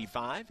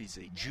 185. He's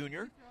a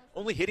junior,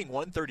 only hitting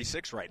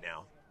 136 right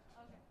now.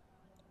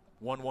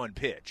 1-1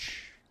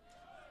 pitch.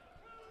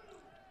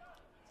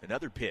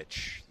 Another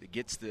pitch that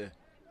gets the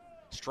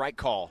strike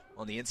call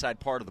on the inside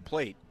part of the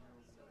plate.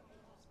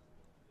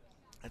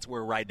 That's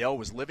where Rydell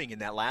was living in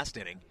that last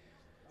inning.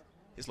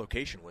 His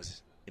location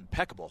was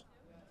impeccable.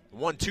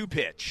 1-2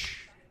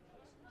 pitch.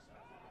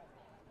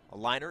 A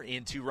liner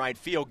into right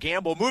field.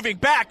 Gamble moving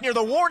back near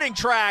the warning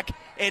track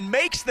and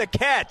makes the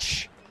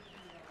catch.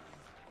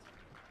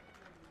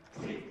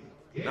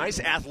 Nice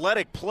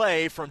athletic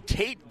play from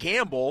Tate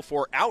Gamble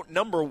for out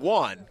number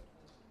 1.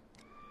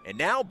 And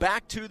now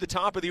back to the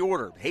top of the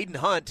order. Hayden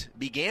Hunt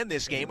began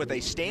this game with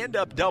a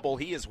stand-up double.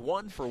 He is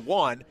 1 for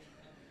 1,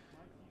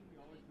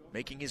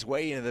 making his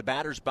way into the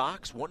batter's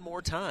box one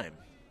more time.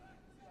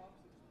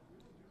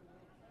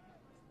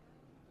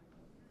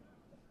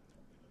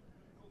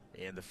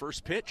 And the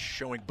first pitch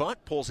showing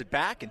bunt, pulls it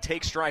back and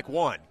takes strike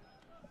 1.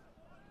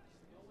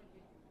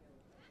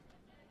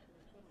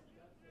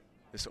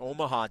 This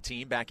Omaha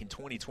team back in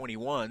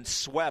 2021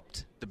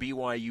 swept the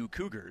BYU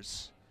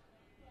Cougars.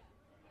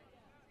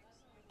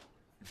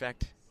 In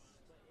fact,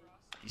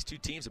 these two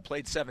teams have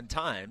played 7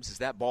 times as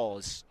that ball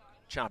is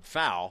chopped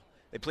foul.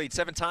 They played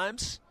 7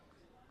 times.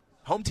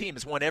 Home team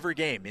has won every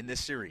game in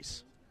this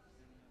series.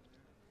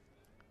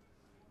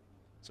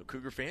 So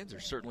Cougar fans are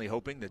certainly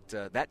hoping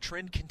that that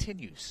trend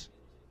continues.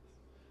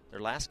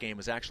 Their last game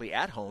was actually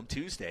at home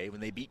Tuesday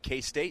when they beat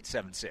K-State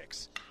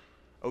 7-6.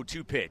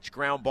 0-2 pitch,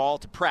 ground ball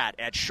to Pratt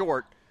at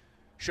short.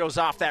 Shows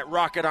off that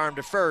rocket arm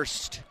to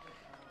first.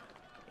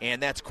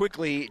 And that's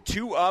quickly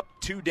 2 up,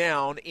 2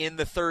 down in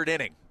the 3rd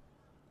inning.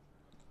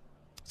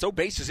 So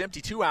bases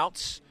empty, 2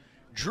 outs.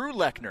 Drew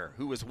Lechner,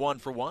 who was 1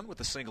 for 1 with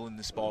a single in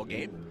this ball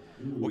game,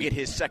 will get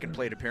his second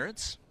plate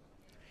appearance.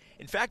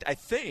 In fact, I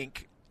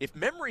think, if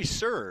memory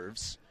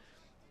serves,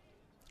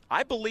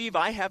 I believe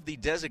I have the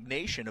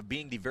designation of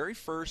being the very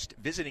first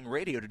visiting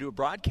radio to do a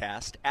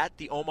broadcast at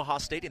the Omaha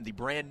Stadium, the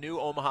brand new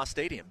Omaha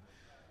Stadium.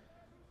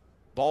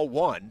 Ball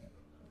 1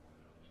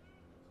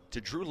 to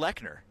Drew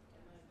Lechner.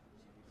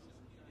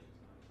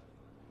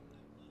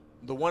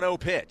 The 1-0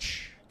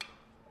 pitch.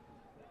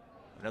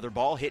 Another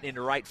ball hit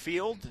into right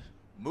field.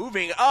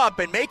 Moving up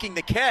and making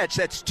the catch.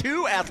 That's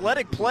 2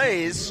 athletic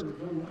plays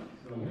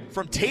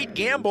from Tate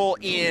Gamble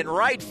in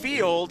right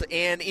field.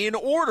 And in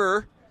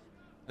order,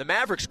 the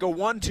Mavericks go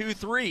 1, 2,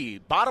 3.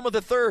 Bottom of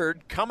the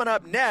 3rd, coming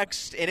up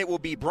next, and it will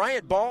be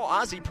Bryant Ball,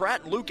 Ozzie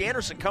Pratt, and Luke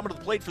Anderson coming to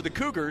the plate for the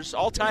Cougars.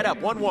 All tied up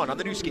 1-1 on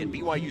the new skin,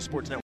 BYU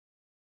Sports Network.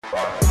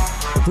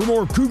 For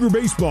more Cougar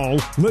baseball,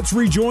 let's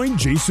rejoin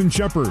Jason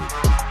Shepard.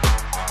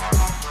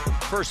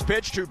 First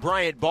pitch to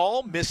Bryant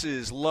Ball,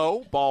 misses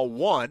low, ball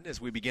 1 as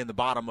we begin the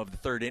bottom of the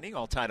 3rd inning,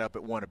 all tied up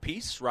at 1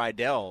 apiece.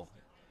 Rydell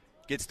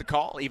gets the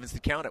call, evens the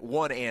count at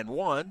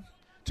 1-1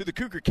 to the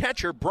Cougar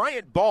catcher,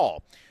 Bryant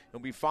Ball. He'll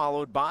be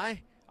followed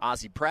by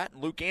Ozzie Pratt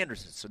and Luke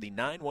Anderson. So the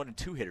 9-1 and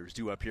 2 hitters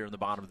due up here in the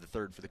bottom of the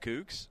 3rd for the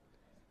Cougs.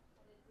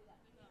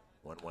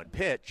 1-1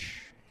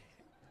 pitch,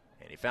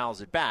 and he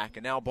fouls it back,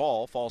 and now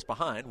Ball falls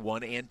behind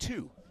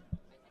 1-2.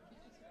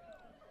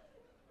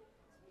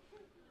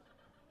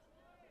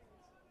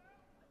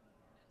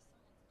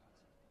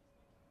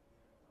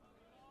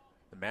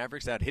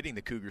 Mavericks out hitting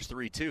the Cougars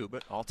 3-2,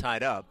 but all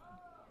tied up.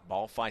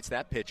 Ball fights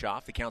that pitch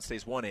off. The count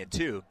stays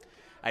 1-2.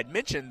 I'd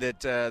mentioned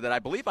that I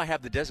believe I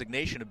have the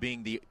designation of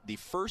being the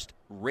first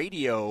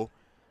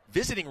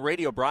visiting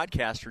radio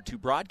broadcaster to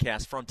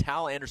broadcast from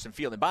Tal Anderson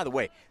Field. And by the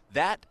way,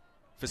 that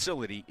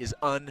facility is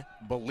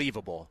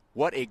unbelievable.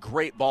 What a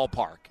great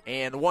ballpark.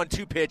 And the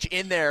 1-2 pitch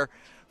in there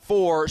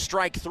for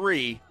strike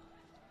 3.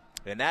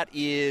 And that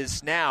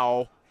is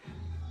now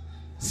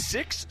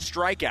 6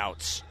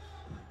 strikeouts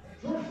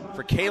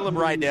for Caleb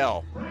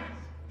Rydell.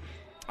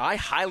 I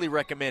highly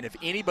recommend, if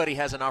anybody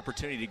has an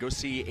opportunity to go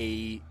see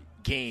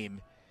a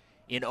game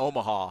in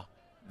Omaha,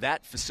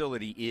 that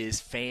facility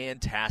is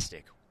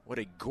fantastic. What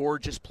a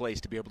gorgeous place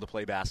to be able to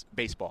play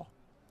baseball.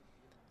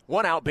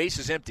 1 out, base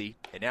is empty,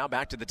 and now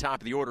back to the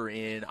top of the order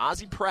in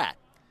Ozzie Pratt.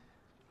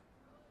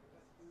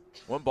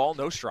 1 ball,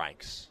 no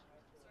strikes.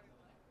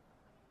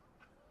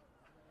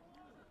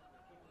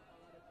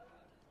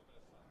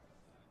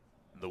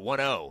 The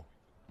 1-0.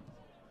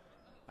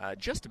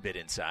 Just a bit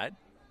inside.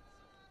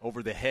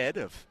 Over the head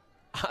of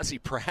Ozzie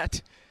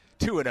Pratt.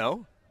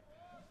 2-0.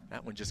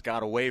 That one just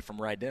got away from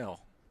Rydell.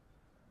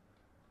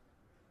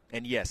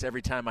 And yes,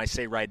 every time I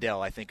say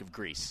Rydell, I think of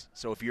Grease.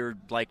 So if you're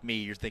like me,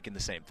 you're thinking the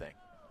same thing.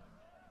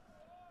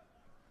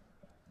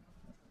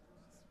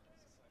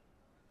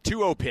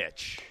 2-0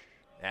 pitch.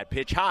 That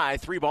pitch high,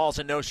 3 balls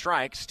and no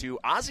strikes to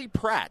Ozzie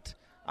Pratt.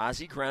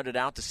 Ozzie grounded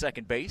out to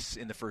second base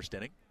in the 1st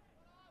inning.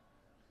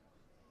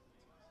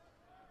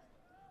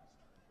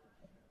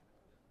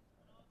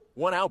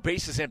 One out,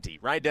 base is empty.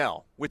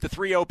 Rydell with the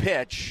 3-0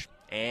 pitch,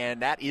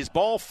 and that is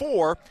ball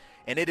 4,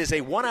 and it is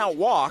a 1-out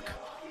walk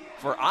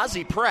for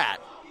Ozzie Pratt.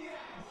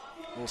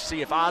 We'll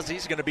see if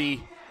Ozzie's going to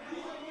be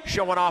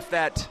showing off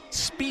that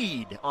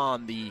speed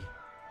on the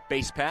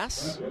base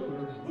pass.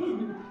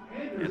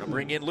 And I'll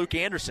bring in Luke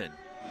Anderson.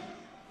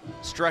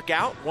 Struck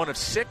out, 1 of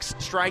 6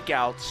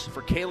 strikeouts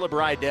for Caleb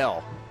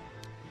Rydell.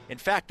 In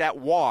fact, that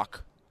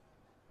walk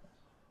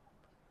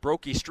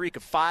broke a streak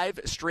of 5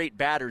 straight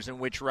batters in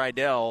which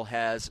Rydell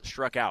has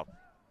struck out.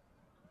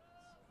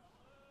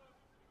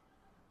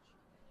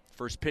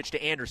 First pitch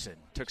to Anderson.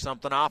 Took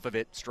something off of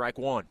it. Strike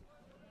 1.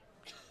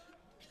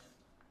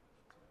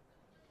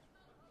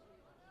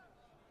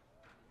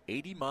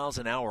 $80 miles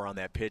an hour on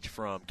that pitch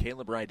from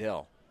Caleb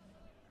Rydell.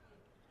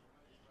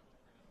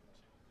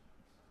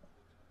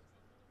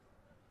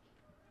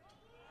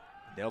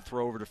 They'll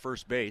throw over to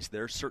first base.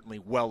 They're certainly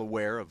well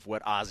aware of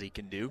what Ozzie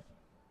can do.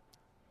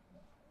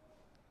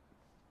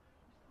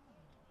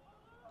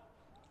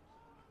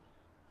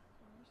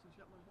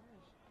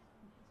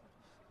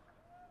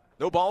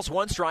 No balls,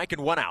 1 strike,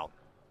 and 1 out.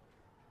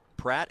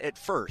 Pratt at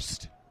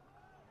first.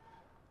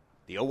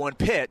 The 0-1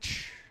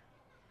 pitch.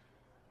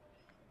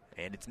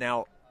 And it's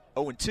now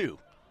 0-2.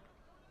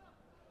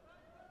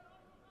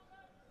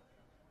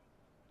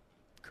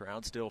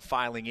 Crowd still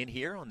filing in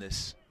here on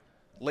this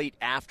late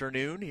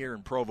afternoon here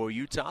in Provo,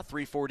 Utah.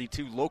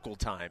 3:42 local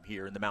time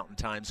here in the Mountain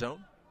Time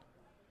Zone.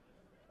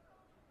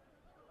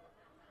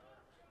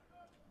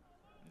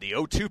 The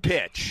 0-2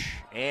 pitch.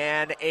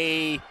 And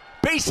a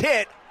base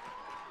hit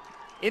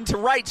into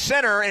right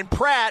center, and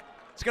Pratt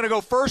is going to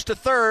go first to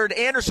third.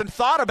 Anderson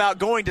thought about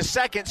going to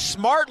second,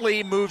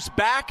 smartly moves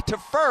back to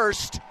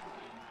first.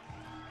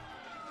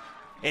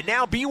 And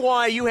now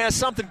BYU has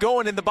something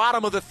going in the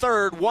bottom of the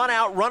third. One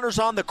out, runners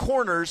on the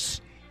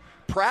corners.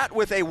 Pratt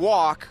with a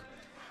walk,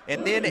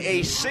 and then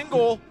a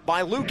single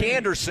by Luke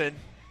Anderson.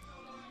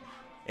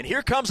 And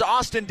here comes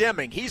Austin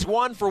Deming. He's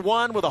 1 for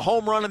 1 with a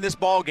home run in this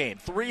ballgame.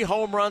 3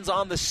 home runs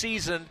on the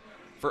season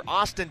for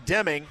Austin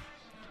Deming.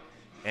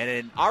 And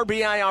an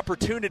RBI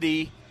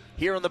opportunity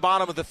here in the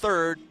bottom of the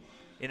third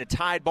in a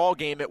tied ball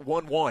game at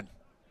 1-1.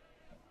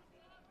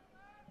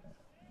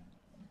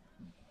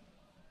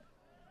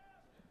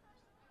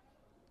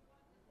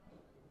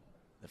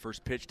 The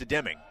first pitch to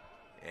Deming,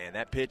 and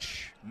that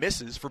pitch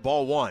misses for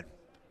ball 1.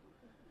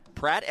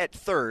 Pratt at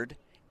third,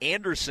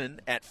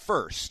 Anderson at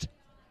first,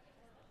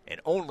 and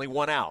only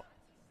 1 out.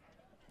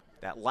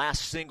 That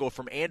last single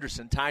from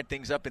Anderson tied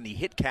things up in the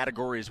hit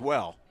category as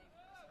well.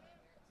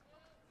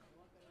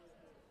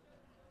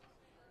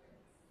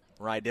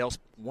 Rydell's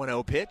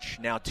 1-0 pitch,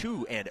 now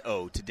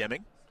 2-0 to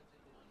Deming.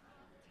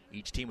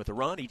 Each team with a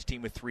run, each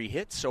team with 3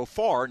 hits. So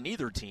far,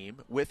 neither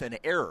team with an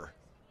error.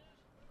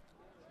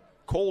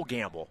 Cole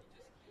Gamble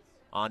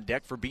on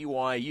deck for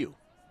BYU.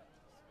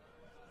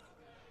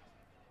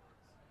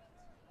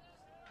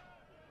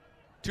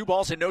 2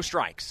 balls and no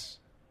strikes.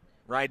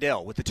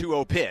 Rydell with the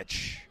 2-0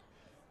 pitch.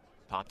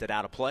 Popped it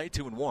out of play,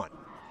 2-1.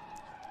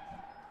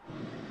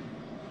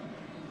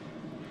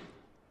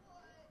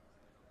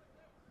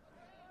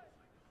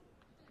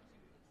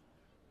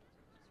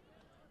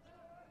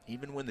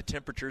 Even when the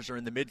temperatures are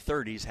in the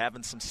mid-30s,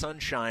 having some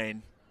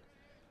sunshine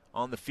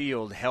on the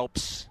field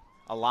helps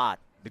a lot.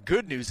 The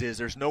good news is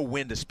there's no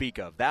wind to speak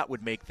of. That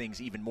would make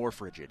things even more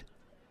frigid.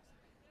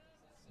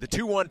 The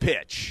 2-1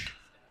 pitch.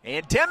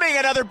 And Deming,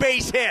 another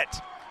base hit.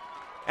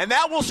 And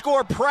that will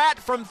score Pratt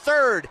from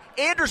third.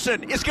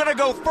 Anderson is going to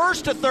go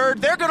first to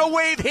third. They're going to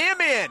wave him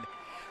in.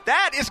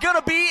 That is going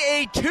to be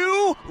a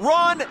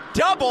 2-run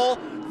double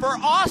for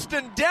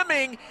Austin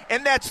Deming,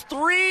 and that's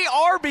 3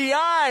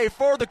 RBI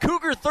for the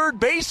Cougar third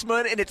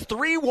baseman, and it's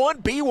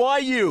 3-1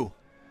 BYU.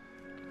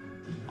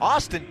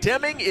 Austin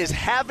Deming is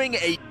having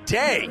a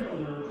day.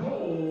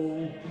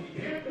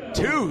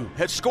 2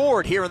 have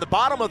scored here in the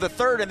bottom of the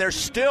third, and there's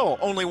still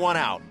only 1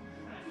 out.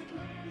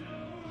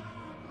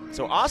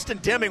 So Austin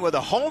Deming with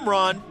a home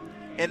run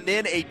and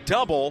then a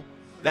double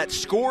that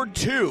scored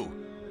 2.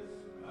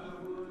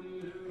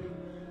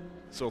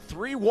 So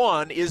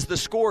 3-1 is the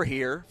score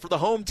here for the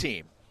home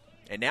team.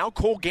 And now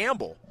Cole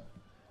Gamble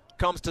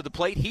comes to the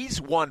plate.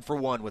 He's 1 for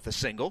 1 with a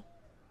single.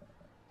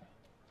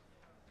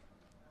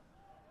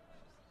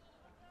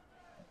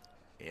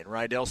 And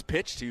Rydell's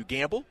pitch to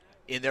Gamble.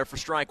 In there for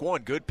strike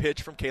 1. Good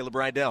pitch from Caleb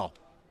Rydell.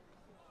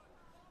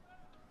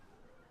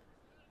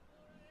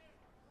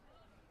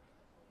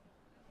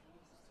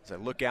 As I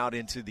look out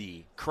into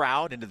the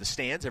crowd, into the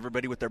stands,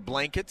 everybody with their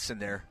blankets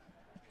and their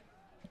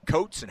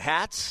coats and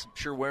hats. I'm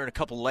sure wearing a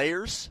couple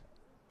layers.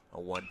 A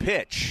 1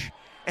 pitch.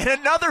 And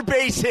another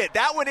base hit.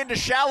 That went into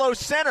shallow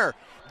center.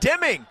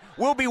 Deming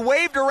will be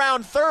waved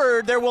around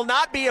third. There will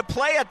not be a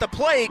play at the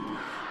plate.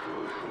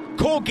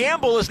 Cole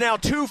Gamble is now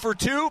 2 for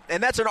 2,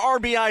 and that's an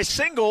RBI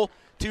single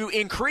to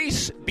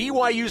increase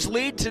BYU's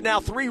lead to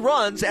now 3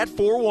 runs at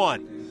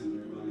 4-1.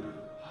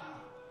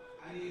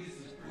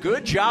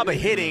 Good job of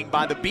hitting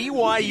by the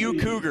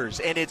BYU Cougars,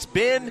 and it's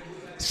been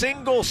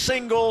single,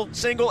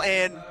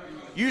 and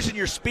using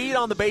your speed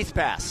on the base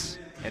pass.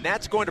 And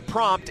that's going to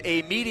prompt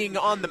a meeting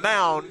on the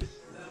mound.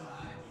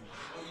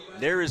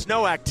 There is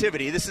no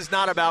activity. This is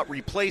not about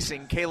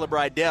replacing Caleb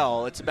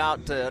Rydell. It's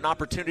about an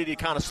opportunity to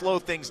kind of slow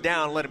things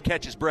down and let him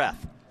catch his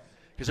breath.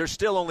 Because there's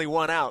still only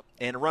 1 out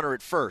and a runner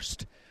at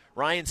first.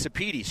 Ryan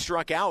Sapedi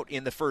struck out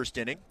in the first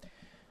inning.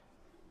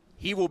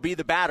 He will be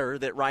the batter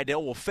that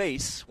Rydell will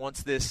face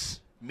once this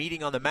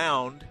meeting on the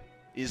mound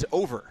is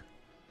over.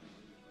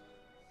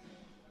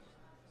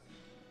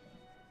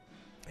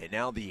 And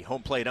now the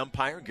home plate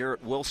umpire,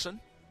 Garrett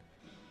Wilson,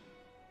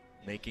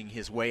 making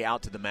his way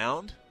out to the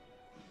mound.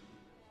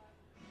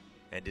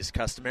 And as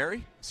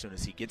customary, as soon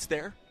as he gets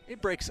there,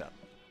 it breaks up.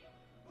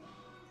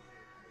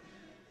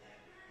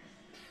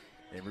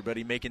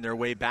 Everybody making their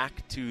way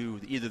back to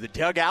either the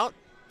dugout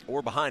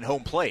or behind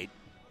home plate.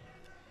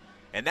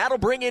 And that'll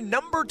bring in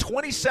number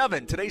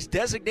 27, today's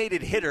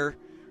designated hitter,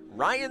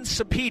 Ryan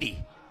Sapedi.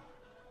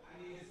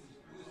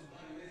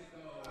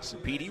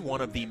 Sapedi,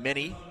 one of the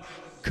many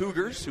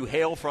Cougars who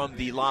hail from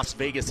the Las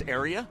Vegas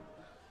area.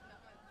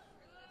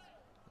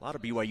 A lot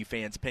of BYU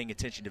fans paying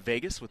attention to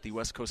Vegas with the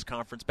West Coast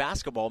Conference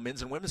basketball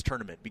men's and women's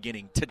tournament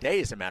beginning today,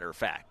 as a matter of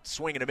fact.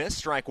 Swing and a miss,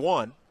 strike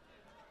 1.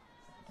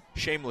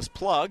 Shameless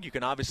plug. You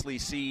can obviously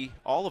see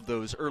all of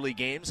those early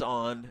games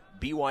on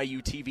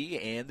BYU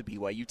TV and the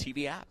BYU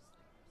TV app.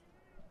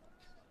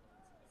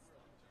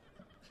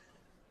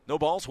 No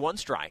balls, 1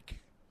 strike.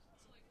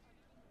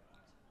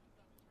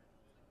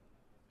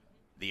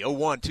 The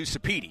 0-1 to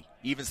Sapedi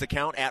evens the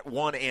count at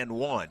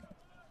 1-1.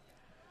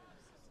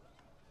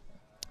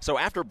 So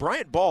after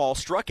Bryant Ball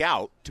struck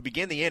out to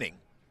begin the inning,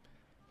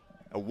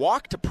 a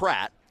walk to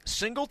Pratt,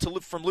 single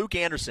from Luke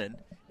Anderson,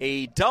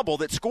 a double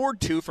that scored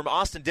 2 from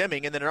Austin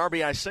Deming, and then an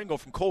RBI single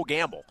from Cole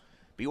Gamble.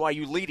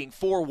 BYU leading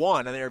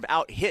 4-1, and they've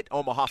out-hit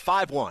Omaha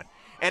 5-1.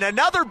 And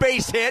another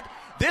base hit,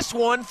 this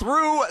one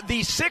through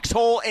the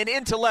 6-hole and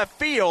into left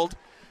field.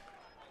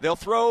 They'll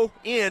throw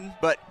in,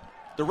 but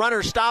the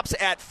runner stops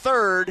at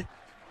third,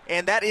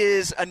 and that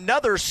is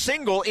another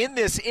single in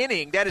this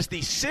inning. That is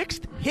the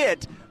 6th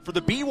hit for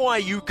the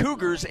BYU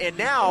Cougars, and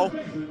now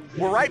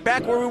we're right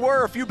back where we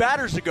were a few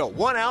batters ago.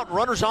 1 out,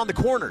 runners on the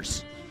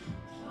corners.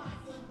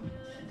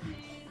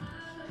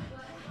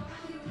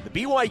 The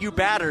BYU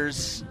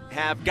batters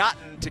have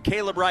gotten to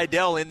Caleb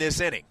Rydell in this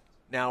inning.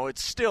 Now,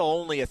 it's still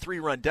only a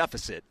 3-run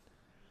deficit,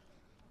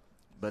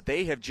 but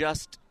they have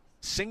just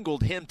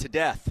singled him to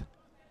death.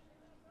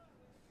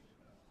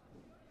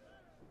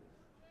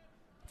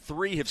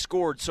 3 have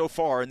scored so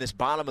far in this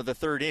bottom of the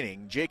 3rd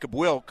inning. Jacob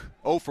Wilk,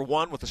 0 for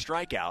 1 with a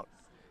strikeout.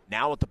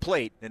 Now at the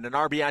plate in an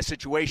RBI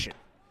situation.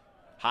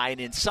 High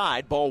and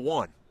inside, ball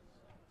 1.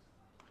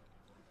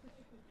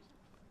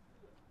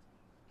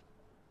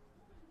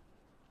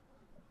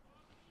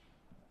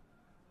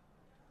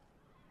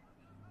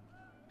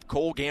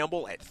 Cole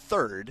Gamble at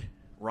third.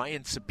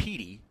 Ryan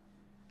Sapiti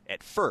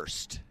at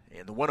first.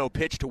 And the 1-0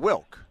 pitch to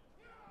Wilk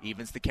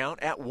evens the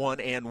count at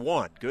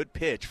 1-1. Good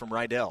pitch from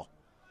Rydell.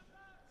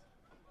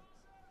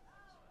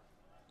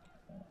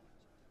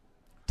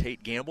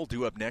 Tate Gamble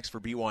due up next for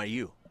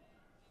BYU.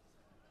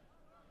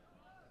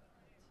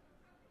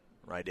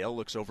 Rydell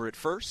looks over at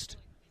first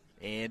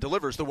and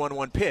delivers the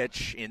 1-1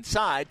 pitch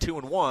inside,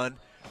 2-1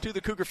 to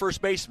the Cougar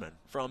first baseman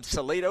from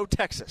Salado,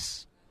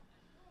 Texas.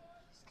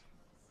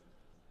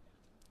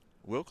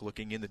 Wilk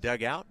looking in the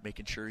dugout,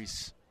 making sure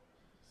he's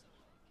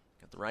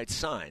got the right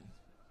sign.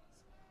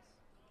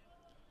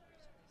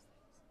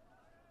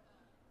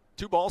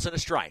 2 balls and a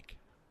strike.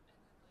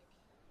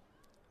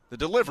 The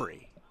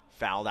delivery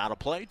fouled out of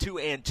play,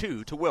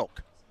 2-2 to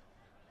Wilk.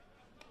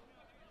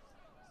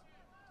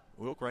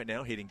 Wilk right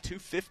now hitting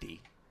 .250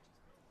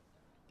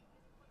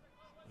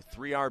 with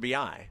 3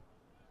 RBI.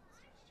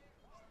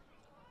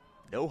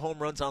 No home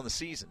runs on the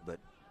season, but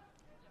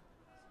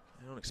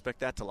I don't expect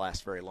that to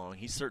last very long.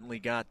 He's certainly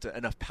got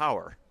enough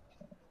power.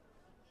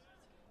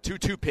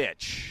 2-2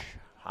 pitch.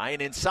 High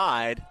and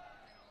inside.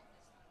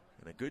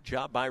 And a good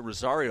job by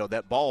Rosario.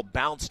 That ball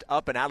bounced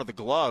up and out of the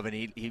glove, and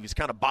he was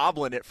kind of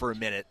bobbling it for a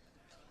minute.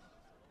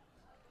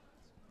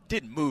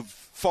 Didn't move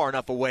far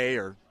enough away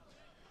or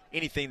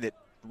anything that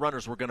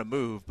runners were going to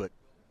move, but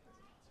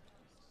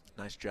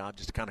nice job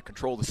just to kind of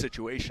control the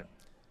situation.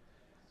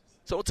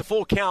 So it's a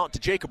full count to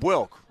Jacob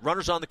Wilk.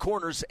 Runners on the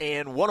corners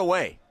and 1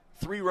 away.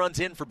 3 runs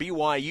in for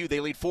BYU. They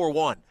lead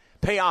 4-1.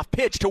 Payoff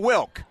pitch to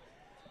Wilk.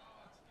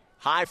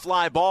 High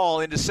fly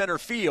ball into center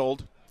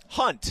field.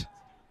 Hunt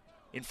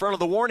in front of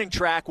the warning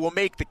track will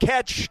make the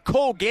catch.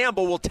 Cole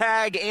Gamble will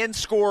tag and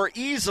score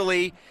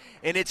easily,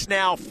 and it's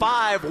now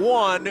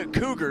 5-1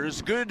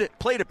 Cougars. Good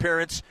plate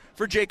appearance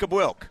for Jacob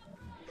Wilk.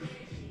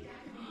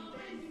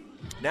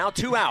 Now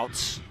 2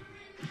 outs.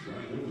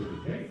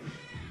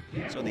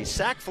 So the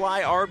sac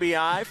fly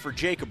RBI for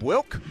Jacob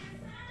Wilk.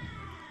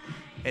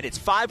 And it's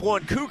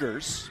 5-1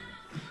 Cougars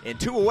and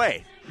 2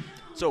 away.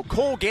 So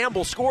Cole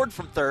Gamble scored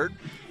from third,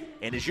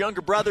 and his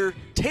younger brother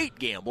Tate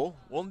Gamble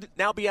will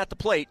now be at the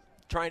plate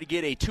trying to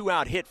get a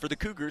 2-out hit for the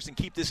Cougars and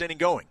keep this inning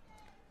going.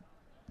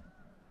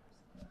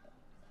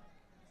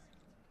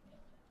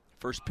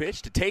 First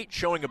pitch to Tate,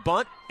 showing a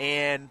bunt,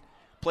 and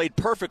played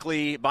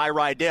perfectly by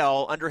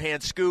Rydell.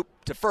 Underhand scoop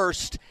to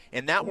first,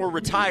 and that will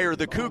retire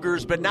the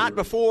Cougars, but not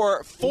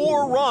before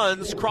 4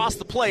 runs cross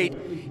the plate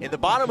in the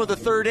bottom of the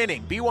 3rd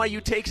inning.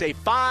 BYU takes a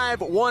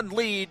 5-1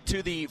 lead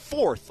to the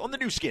 4th on the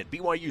new skin,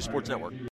 BYU Sports Network.